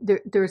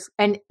 that there's,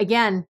 and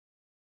again,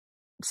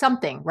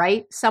 something,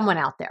 right? Someone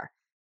out there.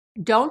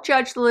 Don't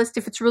judge the list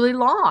if it's really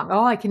long.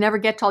 Oh, I can never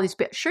get to all these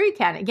bits. Sure you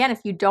can. Again,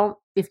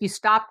 if you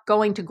stop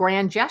going to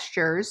grand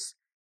gestures,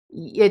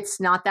 it's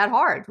not that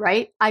hard,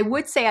 right? I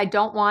would say I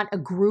don't want a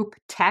group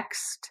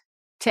text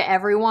to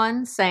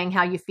everyone saying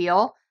how you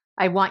feel.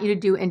 I want you to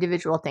do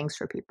individual things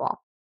for people.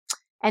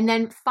 And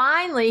then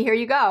finally, here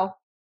you go.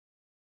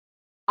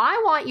 I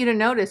want you to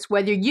notice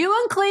whether you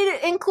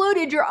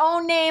included your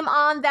own name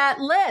on that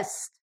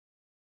list.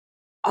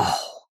 Oh,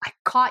 I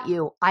caught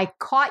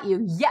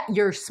you. Yeah,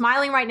 you're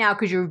smiling right now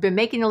because you've been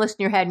making a list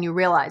in your head and you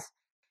realize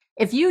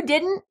if you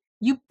didn't,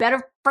 you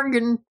better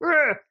friggin'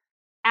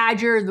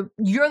 add you're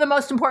the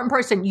most important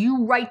person.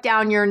 You write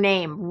down your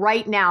name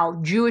right now.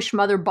 Jewish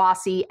mother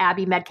bossy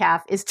Abby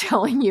Metcalf is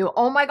telling you,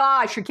 oh my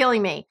gosh, you're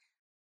killing me.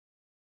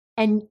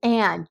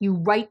 And you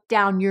write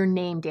down your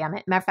name, damn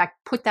it. Matter of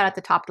fact, put that at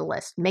the top of the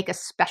list. Make a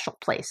special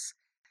place.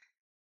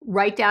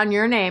 Write down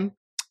your name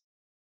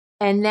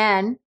and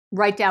then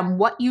write down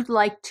what you'd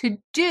like to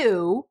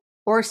do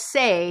or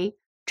say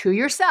to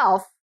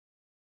yourself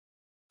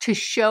to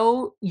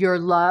show your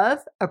love,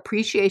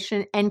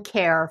 appreciation, and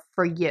care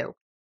for you.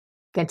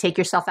 Going to take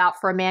yourself out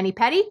for a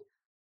mani-pedi?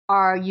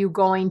 Are you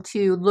going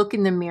to look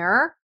in the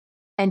mirror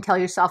and tell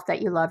yourself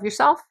that you love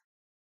yourself?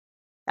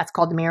 That's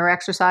called the mirror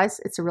exercise.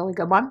 It's a really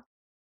good one.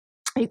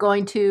 Are you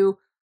going to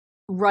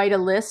write a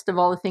list of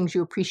all the things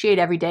you appreciate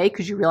every day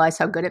because you realize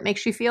how good it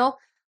makes you feel?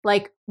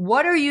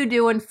 What are you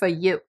doing for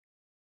you?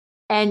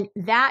 And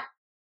that,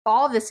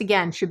 all of this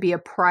again should be a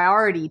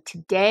priority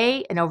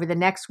today and over the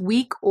next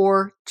week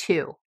or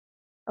two.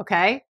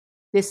 Okay?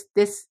 This,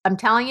 I'm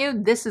telling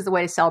you, this is the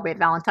way to celebrate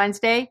Valentine's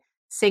Day,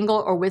 single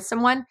or with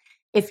someone.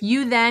 If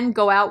you then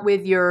go out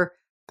with your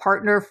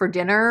partner for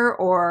dinner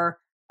or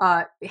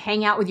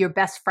hang out with your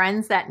best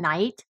friends that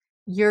night,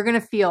 you're going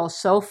to feel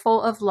so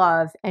full of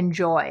love and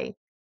joy.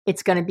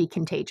 It's going to be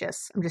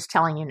contagious. I'm just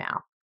telling you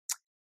now.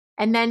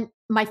 And then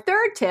my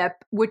third tip,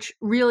 which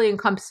really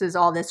encompasses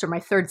all this, or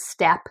my third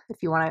step,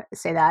 if you want to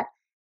say that,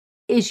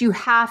 is you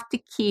have to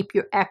keep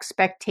your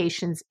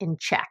expectations in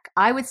check.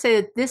 I would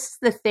say that this is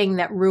the thing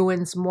that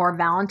ruins more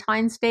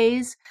Valentine's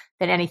Days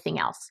than anything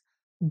else.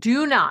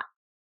 Do not,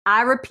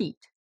 I repeat,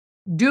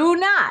 do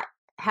not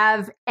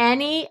have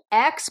any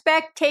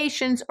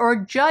expectations or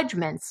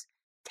judgments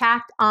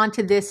tacked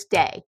onto this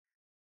day.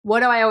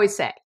 What do I always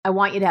say? I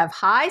want you to have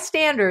high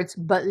standards,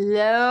 but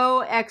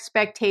low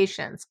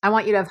expectations. I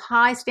want you to have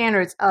high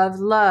standards of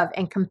love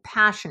and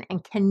compassion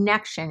and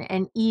connection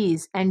and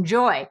ease and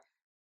joy.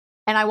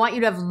 And I want you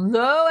to have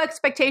low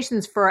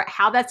expectations for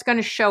how that's going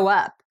to show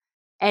up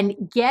and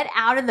get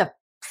out of the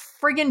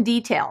friggin'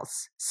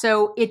 details.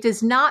 So it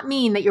does not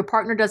mean that your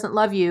partner doesn't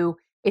love you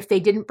if they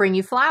didn't bring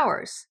you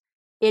flowers.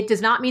 It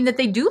does not mean that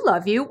they do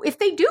love you if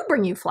they do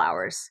bring you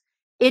flowers.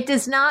 It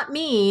does not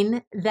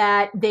mean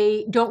that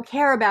they don't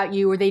care about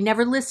you or they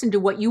never listen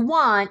to what you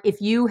want if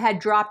you had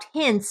dropped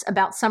hints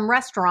about some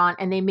restaurant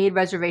and they made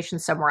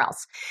reservations somewhere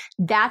else.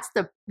 That's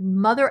the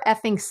mother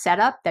effing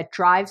setup that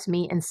drives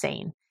me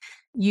insane.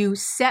 We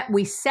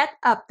set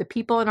up the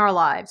people in our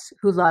lives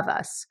who love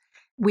us.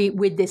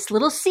 With this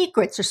little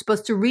secrets are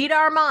supposed to read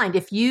our mind.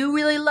 If you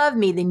really love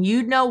me, then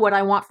you'd know what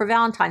I want for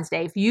Valentine's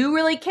Day. If you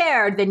really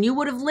cared, then you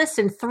would have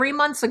listened 3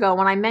 months ago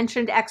when I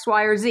mentioned X,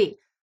 Y, or Z.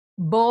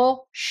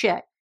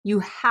 Bullshit. You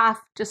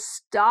have to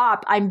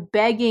stop. I'm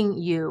begging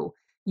you.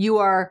 You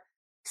are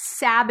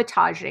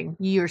sabotaging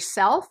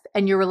yourself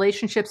and your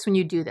relationships when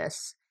you do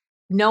this.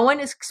 No one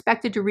is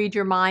expected to read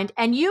your mind,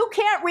 and you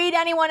can't read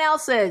anyone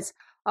else's.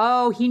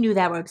 Oh, he knew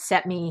that would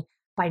upset me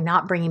by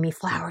not bringing me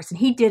flowers, and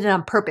he did it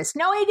on purpose.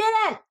 No, he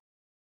didn't.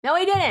 No,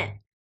 he didn't.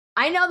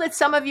 I know that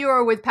some of you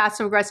are with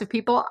passive-aggressive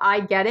people.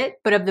 I get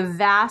it. But of the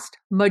vast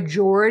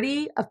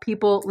majority of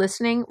people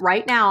listening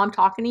right now, I'm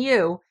talking to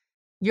you,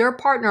 your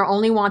partner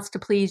only wants to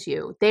please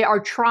you. They are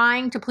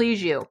trying to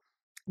please you.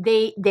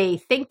 They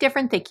think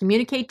different. They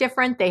communicate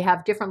different. They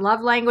have different love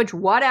language,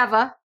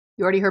 whatever.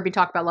 You already heard me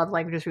talk about love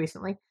languages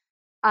recently.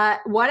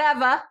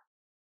 Whatever.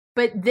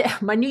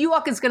 But my New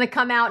York is going to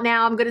come out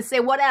now. I'm going to say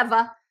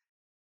whatever.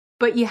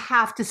 But you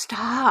have to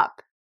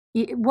stop.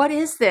 What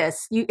is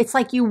this? It's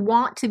like you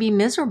want to be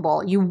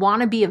miserable. You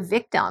want to be a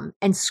victim.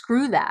 And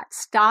screw that.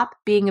 Stop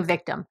being a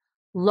victim.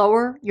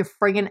 Lower your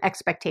friggin'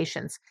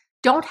 expectations.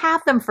 Don't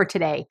have them for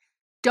today.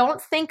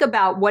 Don't think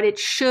about what it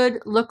should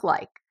look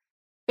like.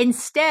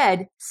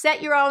 Instead,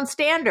 set your own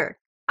standard.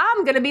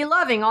 I'm going to be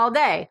loving all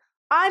day.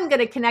 I'm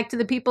going to connect to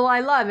the people I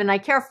love and I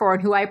care for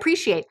and who I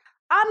appreciate.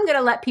 I'm going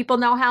to let people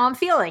know how I'm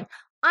feeling.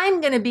 I'm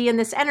going to be in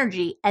this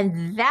energy.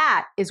 And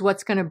that is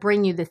what's going to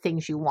bring you the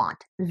things you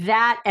want.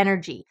 That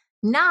energy.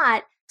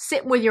 Not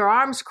sitting with your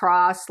arms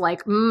crossed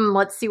like,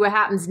 let's see what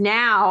happens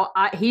now.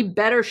 He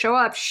better show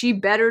up. She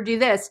better do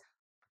this.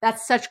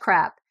 That's such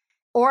crap.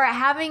 Or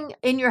having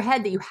in your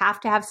head that you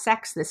have to have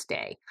sex this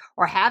day,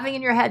 or having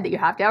in your head that you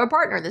have to have a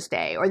partner this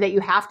day, or that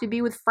you have to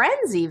be with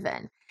friends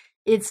even.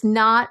 It's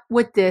not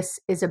what this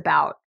is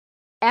about.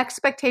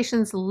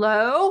 Expectations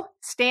low,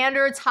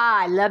 standards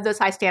high. Love those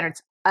high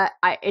standards.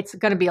 It's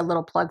going to be a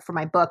little plug for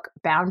my book,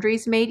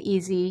 Boundaries Made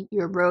Easy,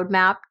 Your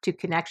Roadmap to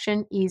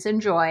Connection, Ease,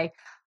 and Joy.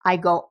 I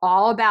go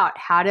all about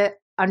how to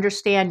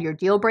understand your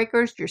deal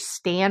breakers, your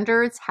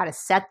standards, how to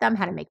set them,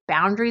 how to make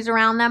boundaries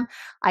around them.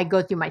 I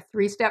go through my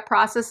 3-step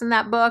process in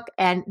that book.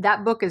 And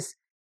that book is,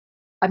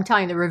 I'm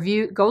telling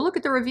you, go look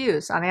at the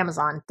reviews on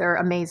Amazon. They're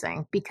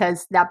amazing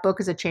because that book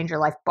is a change your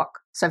life book.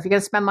 So if you're going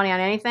to spend money on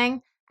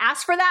anything,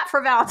 ask for that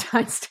for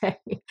Valentine's Day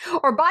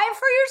or buy it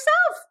for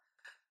yourself.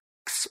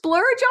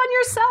 Splurge on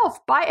yourself.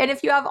 And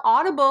if you have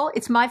Audible,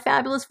 it's My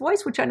Fabulous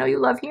Voice, which I know you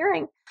love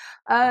hearing.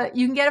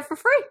 You can get it for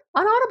free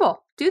on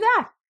Audible. Do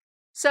that.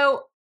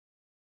 So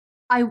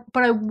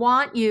but I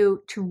want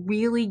you to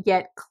really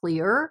get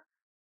clear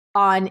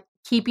on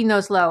keeping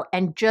those low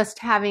and just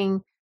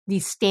having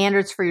these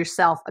standards for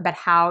yourself about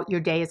how your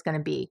day is going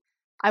to be.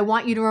 I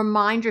want you to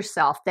remind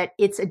yourself that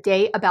it's a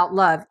day about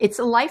love. It's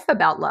a life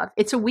about love.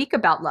 It's a week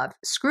about love.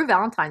 Screw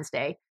Valentine's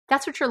Day.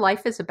 That's what your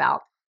life is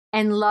about.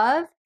 And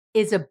love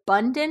is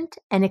abundant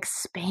and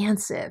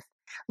expansive.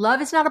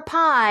 Love is not a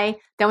pie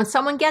that when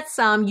someone gets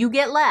some, you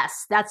get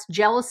less. That's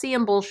jealousy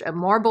and bullshit,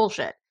 more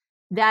bullshit.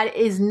 That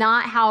is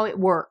not how it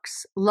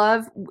works.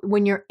 Love,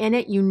 when you're in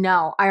it, you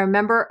know. I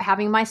remember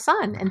having my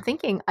son and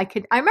thinking I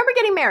remember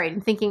getting married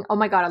and thinking, oh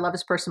my God, I love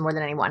this person more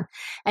than anyone.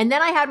 And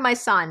then I had my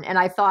son and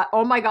I thought,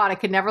 oh my God, I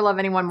could never love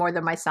anyone more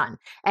than my son.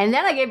 And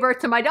then I gave birth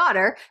to my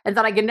daughter and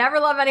thought I could never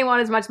love anyone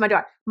as much as my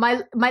daughter.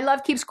 My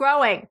love keeps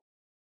growing.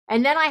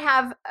 And then I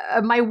have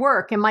my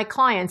work and my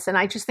clients, and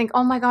I just think,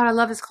 oh my God, I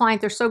love this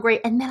client. They're so great.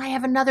 And then I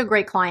have another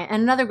great client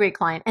and another great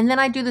client. And then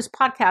I do this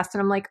podcast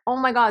and I'm like, oh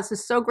my God, this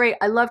is so great.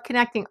 I love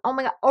connecting. Oh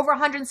my God, over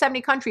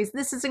 170 countries.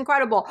 This is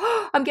incredible.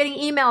 I'm getting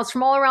emails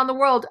from all around the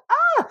world.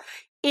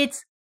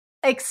 It's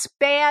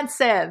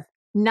expansive,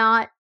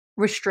 not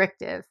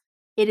restrictive.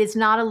 It is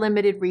not a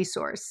limited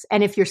resource.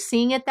 And if you're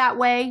seeing it that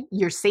way,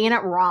 you're seeing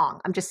it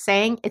wrong. I'm just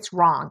saying it's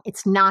wrong.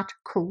 It's not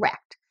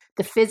correct.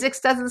 The physics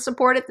doesn't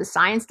support it. The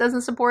science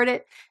doesn't support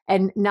it.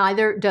 And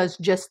neither does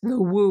just the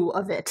woo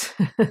of it.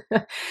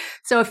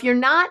 So if you're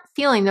not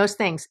feeling those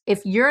things,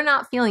 if you're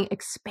not feeling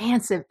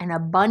expansive and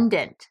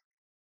abundant,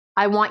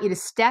 I want you to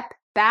step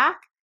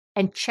back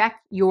and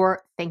check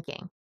your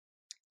thinking.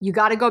 You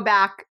got to go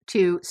back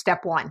to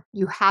step one.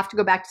 You have to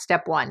go back to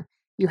step one.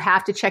 You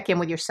have to check in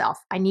with yourself.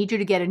 I need you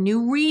to get a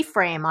new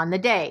reframe on the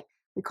day.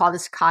 We call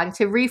this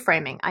cognitive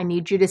reframing. I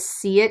need you to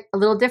see it a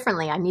little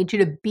differently. I need you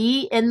to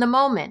be in the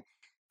moment.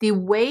 The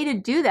way to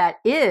do that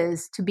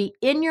is to be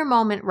in your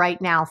moment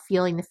right now,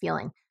 feeling the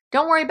feeling.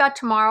 Don't worry about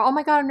tomorrow. Oh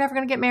my God, I'm never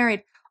going to get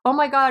married. Oh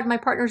my God, my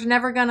partner's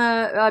never going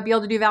to be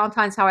able to do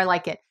Valentine's how I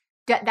like it.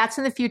 That's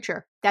in the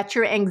future. That's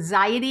your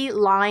anxiety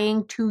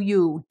lying to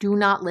you. Do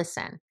not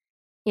listen.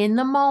 In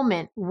the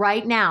moment,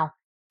 right now,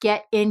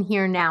 get in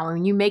here now.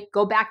 And you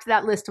go back to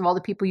that list of all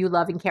the people you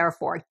love and care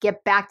for.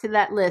 Get back to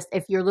that list.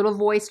 If your little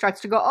voice starts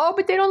to go, oh,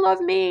 but they don't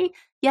love me.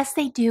 Yes,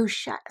 they do.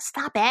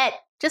 Stop it.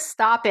 Just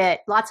stop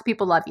it. Lots of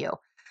people love you.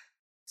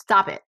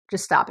 Stop it.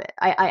 Just stop it.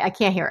 I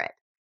can't hear it.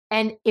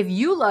 And if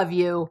you love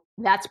you,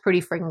 that's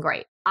pretty freaking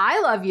great. I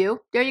love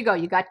you. There you go.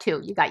 You got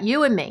two. You got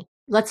you and me.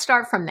 Let's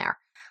start from there.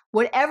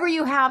 Whatever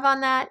you have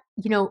on that,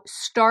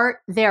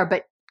 start there,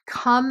 but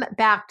come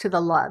back to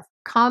the love.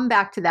 Come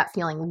back to that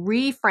feeling.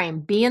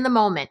 Reframe. Be in the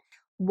moment.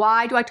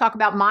 Why do I talk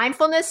about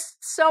mindfulness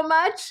so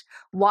much?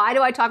 Why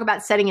do I talk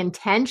about setting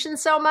intention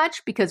so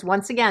much? Because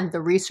once again,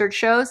 the research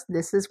shows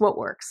this is what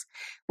works.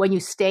 When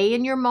you stay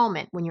in your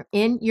moment, when you're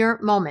in your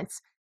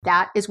moments,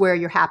 that is where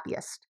you're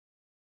happiest.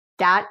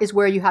 That is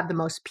where you have the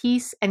most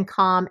peace and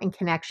calm and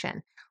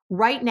connection.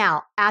 Right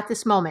now, at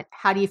this moment,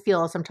 how do you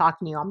feel as I'm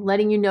talking to you? I'm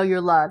letting you know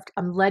you're loved.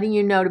 I'm letting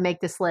you know to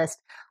make this list.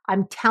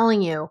 I'm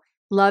telling you,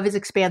 love is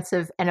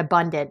expansive and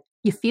abundant.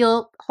 You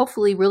feel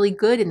hopefully really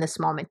good in this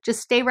moment.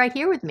 Just stay right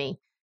here with me.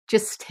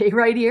 Just stay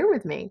right here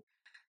with me.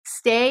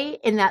 Stay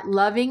in that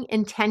loving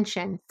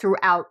intention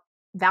throughout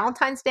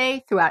Valentine's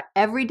Day, throughout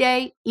every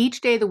day,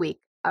 each day of the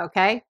week,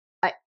 okay?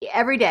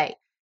 Every day.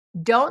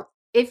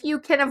 If you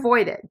can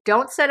avoid it,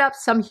 don't set up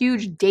some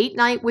huge date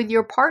night with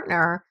your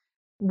partner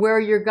where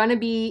you're going to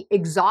be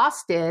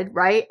exhausted,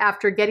 right?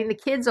 After getting the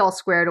kids all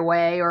squared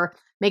away, or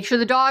make sure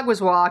the dog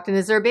was walked, and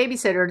is there a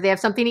babysitter? Do they have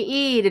something to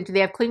eat? And do they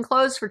have clean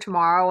clothes for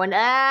tomorrow? And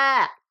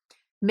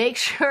make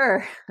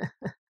sure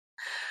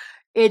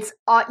it's,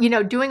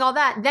 doing all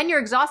that. Then you're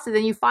exhausted.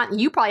 Then you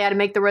probably had to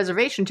make the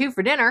reservation too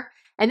for dinner.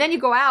 And then you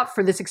go out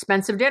for this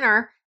expensive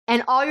dinner.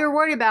 And all you're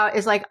worried about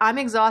is like, I'm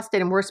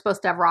exhausted and we're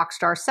supposed to have rock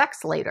star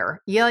sex later.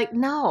 You're like,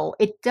 no,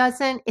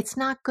 it's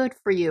not good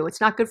for you.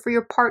 It's not good for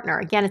your partner.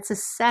 Again, it's a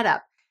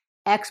setup.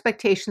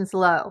 Expectations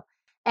low.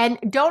 And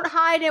don't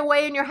hide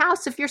away in your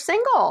house if you're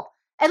single,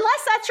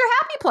 unless that's your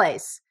happy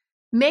place.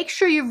 Make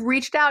sure you've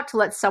reached out to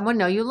let someone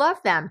know you love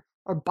them,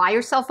 or buy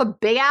yourself a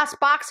big ass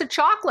box of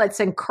chocolates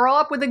and curl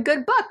up with a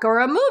good book or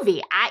a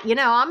movie.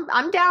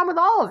 I'm down with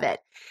all of it,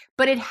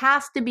 but it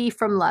has to be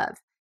from love.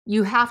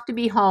 You have to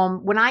be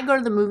home. When I go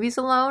to the movies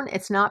alone,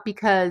 it's not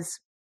because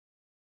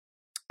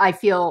I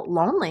feel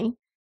lonely.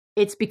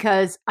 It's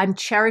because I'm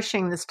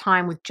cherishing this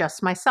time with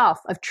just myself,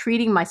 of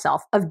treating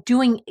myself, of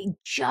doing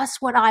just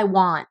what I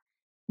want,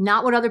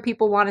 not what other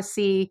people want to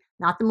see,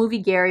 not the movie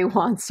Gary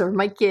wants or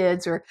my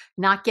kids, or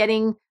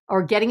getting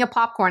a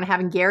popcorn and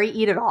having Gary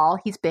eat it all.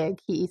 He's big.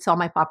 He eats all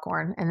my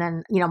popcorn. And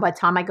then, by the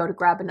time I go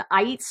to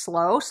I eat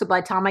slow. So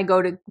by the time I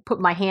go to put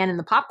my hand in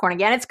the popcorn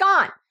again, it's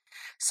gone.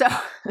 So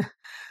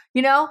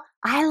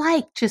I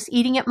like just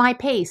eating at my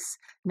pace,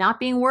 not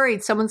being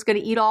worried someone's going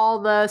to eat all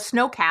the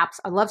snow caps.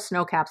 I love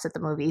snow caps at the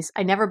movies.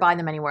 I never buy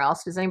them anywhere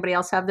else. Does anybody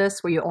else have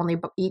this where you only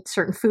eat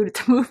certain food at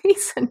the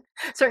movies and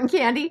certain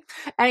candy?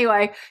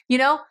 Anyway,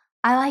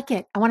 I like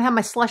it. I want to have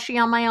my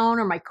slushie on my own,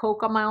 or my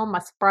Coke on my own, my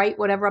Sprite,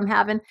 whatever I'm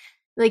having.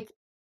 Like,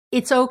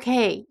 it's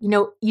okay.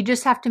 You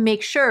just have to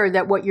make sure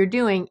that what you're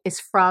doing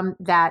is from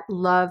that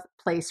love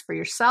place for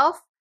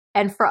yourself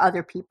and for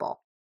other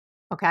people.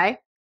 Okay?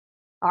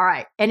 All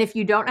right. And if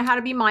you don't know how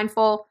to be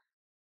mindful,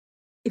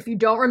 if you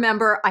don't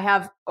remember, I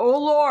have, oh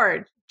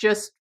Lord,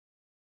 just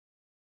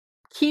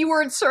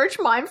keyword search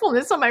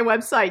mindfulness on my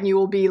website and you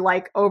will be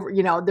like over,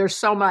 there's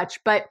so much.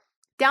 But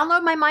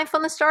download my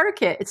mindfulness starter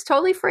kit. It's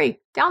totally free.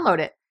 Download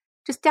it.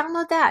 Just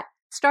download that.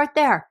 Start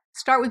there.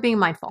 Start with being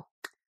mindful.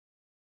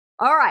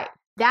 All right.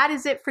 That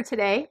is it for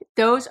today.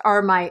 Those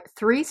are my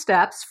 3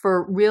 steps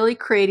for really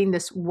creating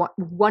this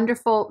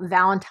wonderful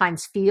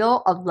Valentine's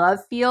feel, a love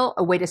feel,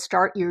 a way to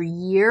start your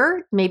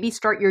year. Maybe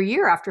start your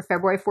year after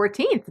February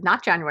 14th,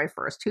 not January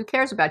 1st. Who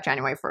cares about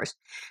January 1st?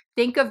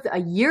 Think of a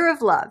year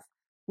of love.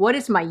 What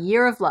is my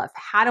year of love?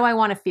 How do I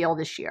want to feel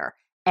this year?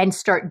 and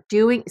start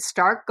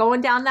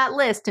going down that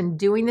list and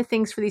doing the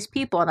things for these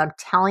people. And I'm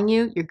telling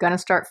you, you're going to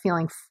start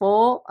feeling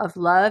full of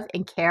love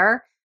and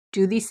care.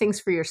 Do these things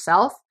for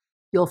yourself.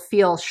 You'll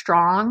feel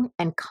strong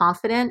and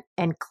confident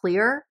and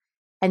clear.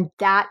 And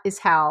that is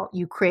how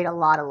you create a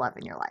lot of love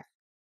in your life.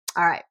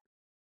 All right.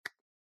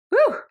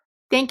 Whew.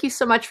 Thank you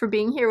so much for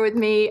being here with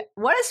me.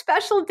 What a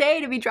special day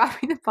to be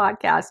dropping the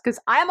podcast, because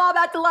I'm all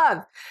about the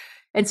love.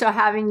 And so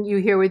having you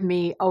here with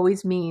me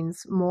always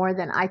means more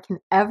than I can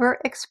ever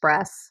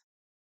express.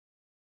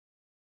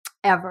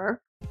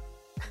 Ever.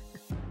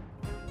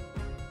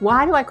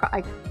 Why do I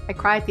cry? I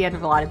cry at the end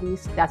of a lot of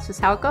these. That's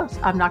just how it goes.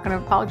 I'm not going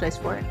to apologize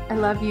for it. I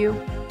love you.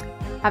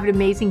 Have an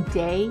amazing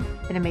day,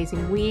 an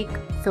amazing week,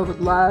 filled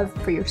with love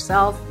for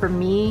yourself, for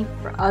me,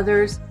 for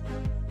others.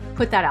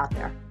 Put that out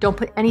there. Don't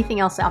put anything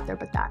else out there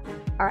but that.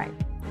 All right.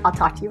 I'll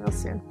talk to you real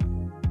soon.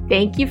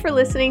 Thank you for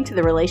listening to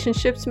the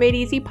Relationships Made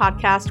Easy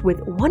podcast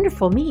with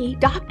wonderful me,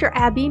 Dr.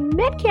 Abby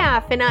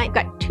Metcalf. And I've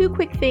got 2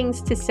 quick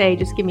things to say.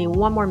 Just give me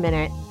 1 more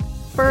minute.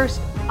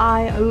 First,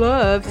 I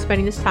love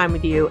spending this time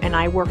with you, and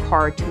I work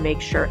hard to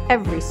make sure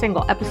every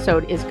single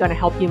episode is going to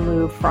help you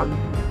move from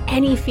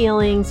any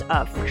feelings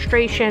of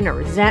frustration or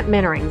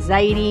resentment or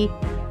anxiety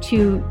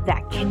to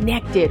that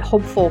connected,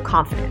 hopeful,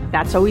 confident.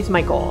 That's always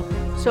my goal.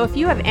 So if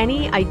you have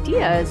any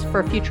ideas for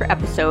a future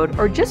episode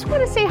or just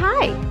want to say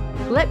hi,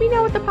 let me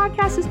know what the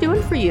podcast is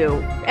doing for you.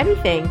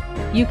 Anything,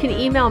 you can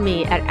email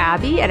me at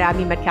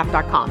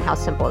abby@abbymetcalf.com. How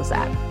simple is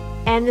that?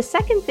 And the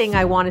second thing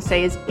I want to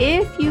say is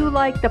if you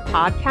like the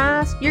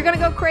podcast, you're going to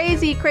go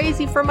crazy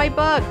for my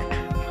book.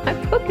 My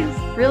book is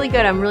really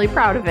good. I'm really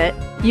proud of it.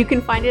 You can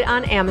find it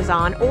on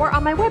Amazon or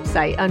on my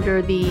website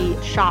under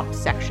the shop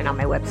section on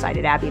my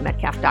website at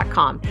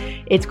abbymetcalf.com.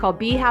 It's called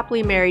Be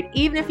Happily Married,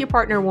 Even If Your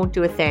Partner Won't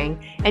Do a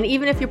Thing. And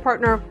even if your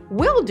partner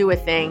will do a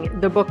thing,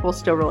 the book will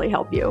still really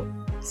help you.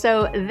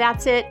 So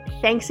that's it.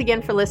 Thanks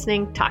again for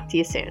listening. Talk to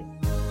you soon.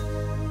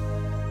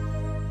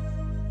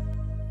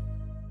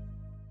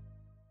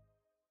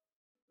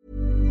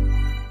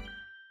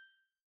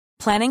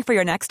 Planning for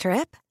your next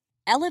trip?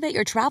 Elevate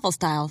your travel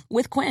style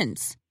with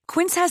Quince.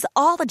 Quince has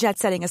all the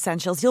jet-setting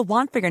essentials you'll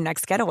want for your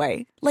next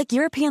getaway, like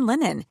European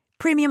linen,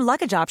 premium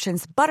luggage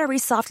options, buttery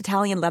soft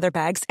Italian leather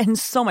bags, and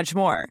so much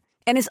more.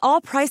 And is all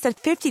priced at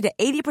 50 to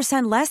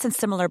 80% less than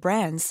similar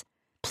brands.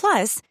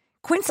 Plus,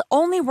 Quince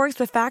only works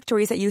with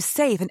factories that use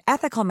safe and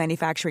ethical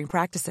manufacturing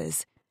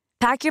practices.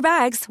 Pack your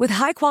bags with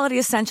high-quality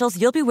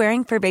essentials you'll be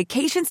wearing for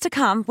vacations to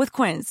come with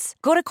Quince.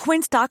 Go to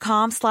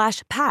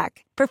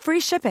quince.com/pack for free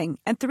shipping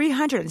and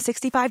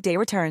 365-day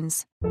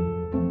returns.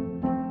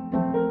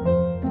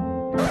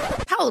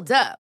 Hold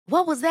up.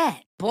 What was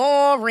that?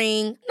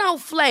 Boring. No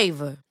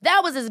flavor.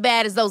 That was as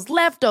bad as those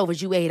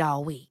leftovers you ate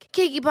all week.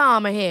 Keke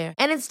Palmer here.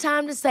 And it's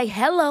time to say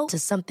hello to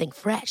something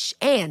fresh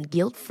and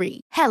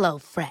guilt-free. Hello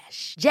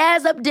Fresh.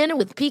 Jazz up dinner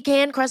with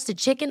pecan-crusted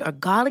chicken or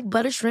garlic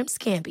butter shrimp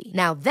scampi.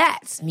 Now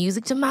that's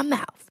music to my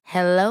mouth.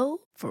 Hello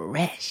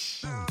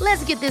Fresh.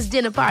 Let's get this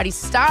dinner party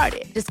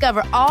started.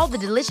 Discover all the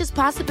delicious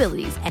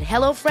possibilities at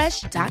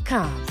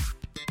hellofresh.com.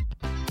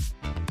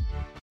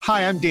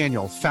 Hi, I'm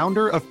Daniel,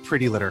 founder of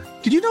Pretty Litter.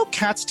 Did you know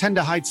cats tend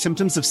to hide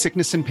symptoms of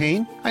sickness and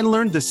pain? I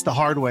learned this the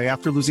hard way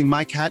after losing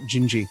my cat,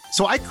 Gingy.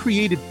 So I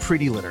created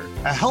Pretty Litter,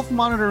 a health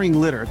monitoring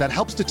litter that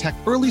helps detect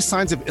early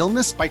signs of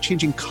illness by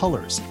changing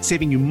colors,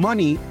 saving you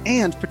money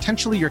and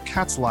potentially your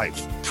cat's life.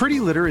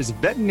 Pretty Litter is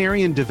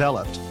veterinarian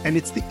developed, and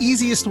it's the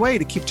easiest way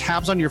to keep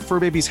tabs on your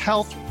fur baby's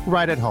health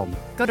right at home.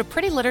 Go to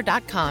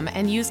prettylitter.com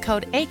and use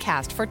code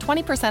ACAST for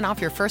 20% off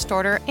your first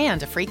order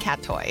and a free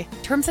cat toy.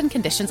 Terms and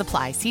conditions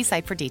apply. See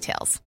site for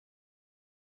details.